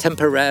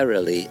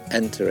temporarily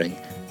entering,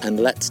 and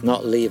let's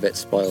not leave it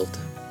spoiled.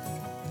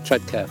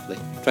 Tread carefully,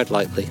 tread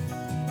lightly.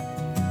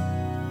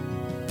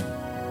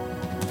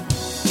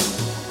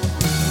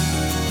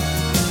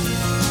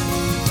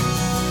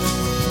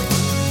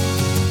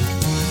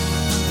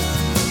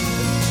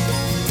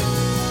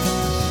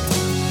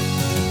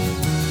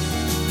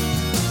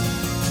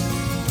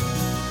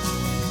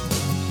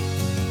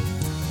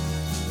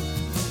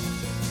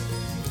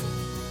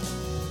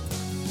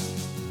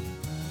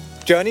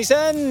 Journey's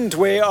End.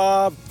 We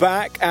are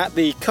back at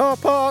the car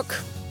park.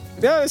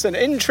 Yeah, it's an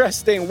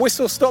interesting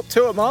whistle-stop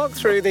tour, Mark,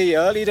 through the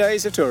early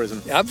days of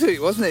tourism. Absolutely,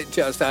 wasn't it,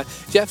 just?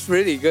 Jeff's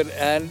really good,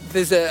 and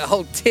there's a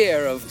whole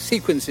tier of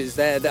sequences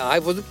there that I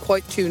wasn't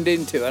quite tuned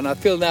into, and I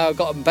feel now I've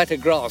got a better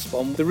grasp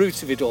on the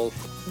roots of it all.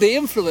 The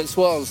influence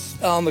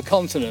was on the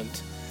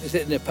continent. Is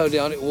it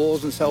Napoleonic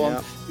Wars and so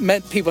on?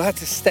 Meant people had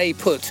to stay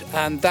put,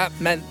 and that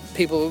meant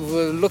people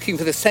were looking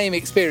for the same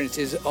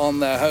experiences on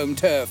their home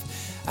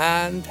turf.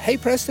 And hey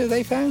presto,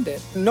 they found it.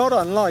 Not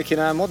unlike in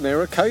our modern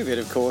era, COVID,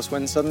 of course,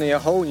 when suddenly a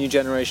whole new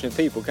generation of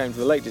people came to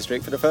the Lake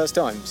District for the first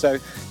time. So,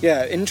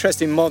 yeah,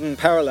 interesting modern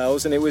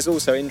parallels, and it was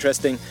also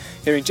interesting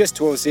hearing just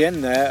towards the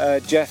end there,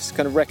 Jeff's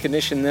kind of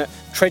recognition that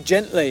tread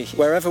gently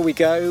wherever we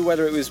go,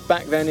 whether it was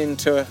back then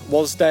into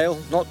Wasdale,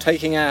 not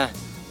taking our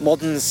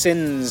modern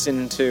sins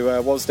into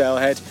Wasdale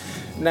Head.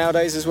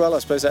 Nowadays as well, I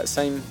suppose that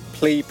same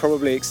plea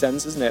probably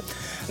extends, doesn't it?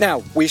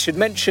 Now, we should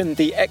mention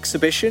the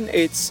exhibition.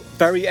 It's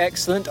very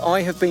excellent.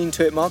 I have been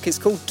to it, Mark. It's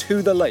called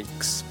To the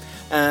Lakes,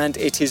 and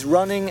it is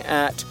running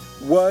at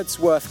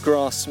Wordsworth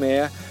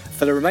Grasmere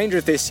for the remainder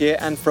of this year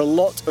and for a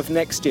lot of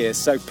next year,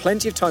 so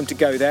plenty of time to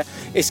go there.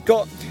 It's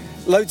got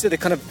loads of the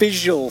kind of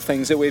visual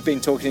things that we've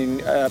been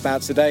talking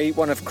about today.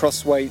 One of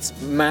Crosswaite's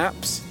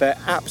maps. They're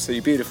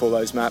absolutely beautiful,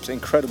 those maps,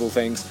 incredible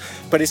things.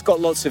 But it's got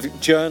lots of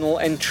journal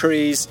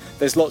entries.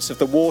 There's lots of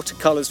the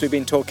watercolours we've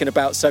been talking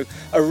about. So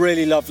a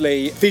really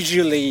lovely,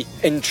 visually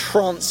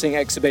entrancing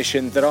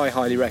exhibition that I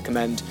highly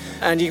recommend.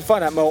 And you can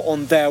find out more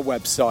on their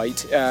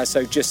website.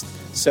 So just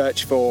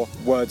search for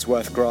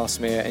Wordsworth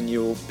Grasmere and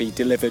you'll be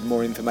delivered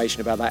more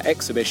information about that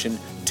exhibition,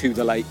 To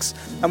the Lakes.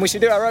 And we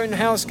should do our own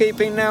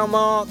housekeeping now,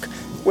 Mark.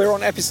 We're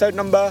on episode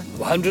number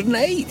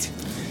 108.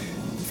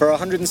 For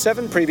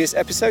 107 previous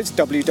episodes,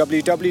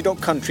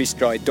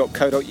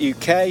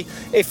 www.countrystride.co.uk.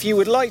 If you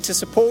would like to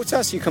support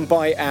us, you can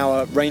buy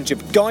our range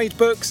of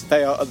guidebooks.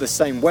 They are at the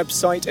same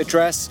website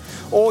address.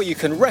 Or you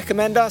can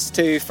recommend us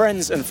to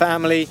friends and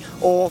family.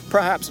 Or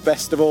perhaps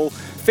best of all,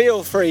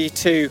 feel free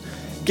to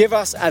give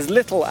us as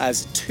little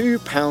as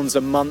 £2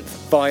 a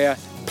month via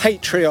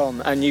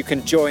Patreon. And you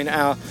can join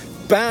our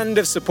band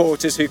of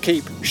supporters who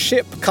keep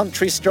ship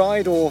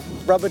Countrystride or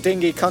rubber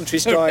dinghy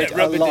Countrystride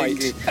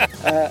alight,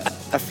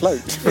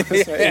 afloat. So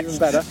even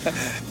better.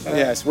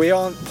 Yes, we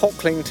aren't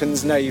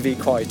Pocklington's Navy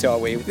quite, are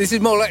we? This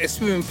is more like a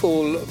swimming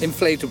pool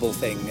inflatable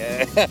thing.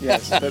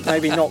 Yes, but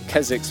maybe not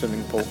Keswick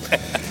swimming pool.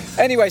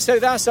 Anyway, so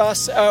that's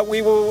us.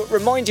 We will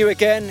remind you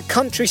again,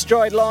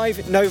 Countrystride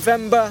Live,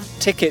 November.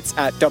 Tickets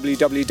at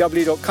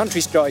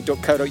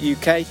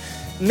www.countrystride.co.uk.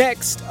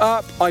 Next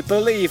up, I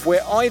believe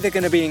we're either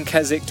going to be in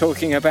Keswick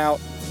talking about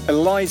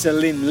Eliza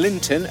Lynn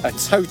Linton, a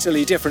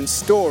totally different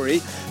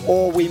story,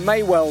 or we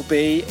may well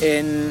be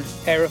in...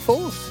 Air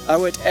Force.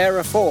 Oh, at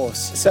Air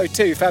Force. So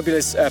two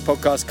fabulous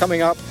podcasts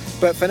coming up.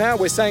 But for now,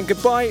 we're saying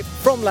goodbye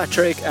from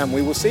Lattrick, and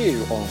we will see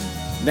you on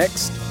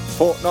next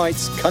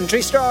fortnight's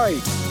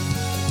Countrystride.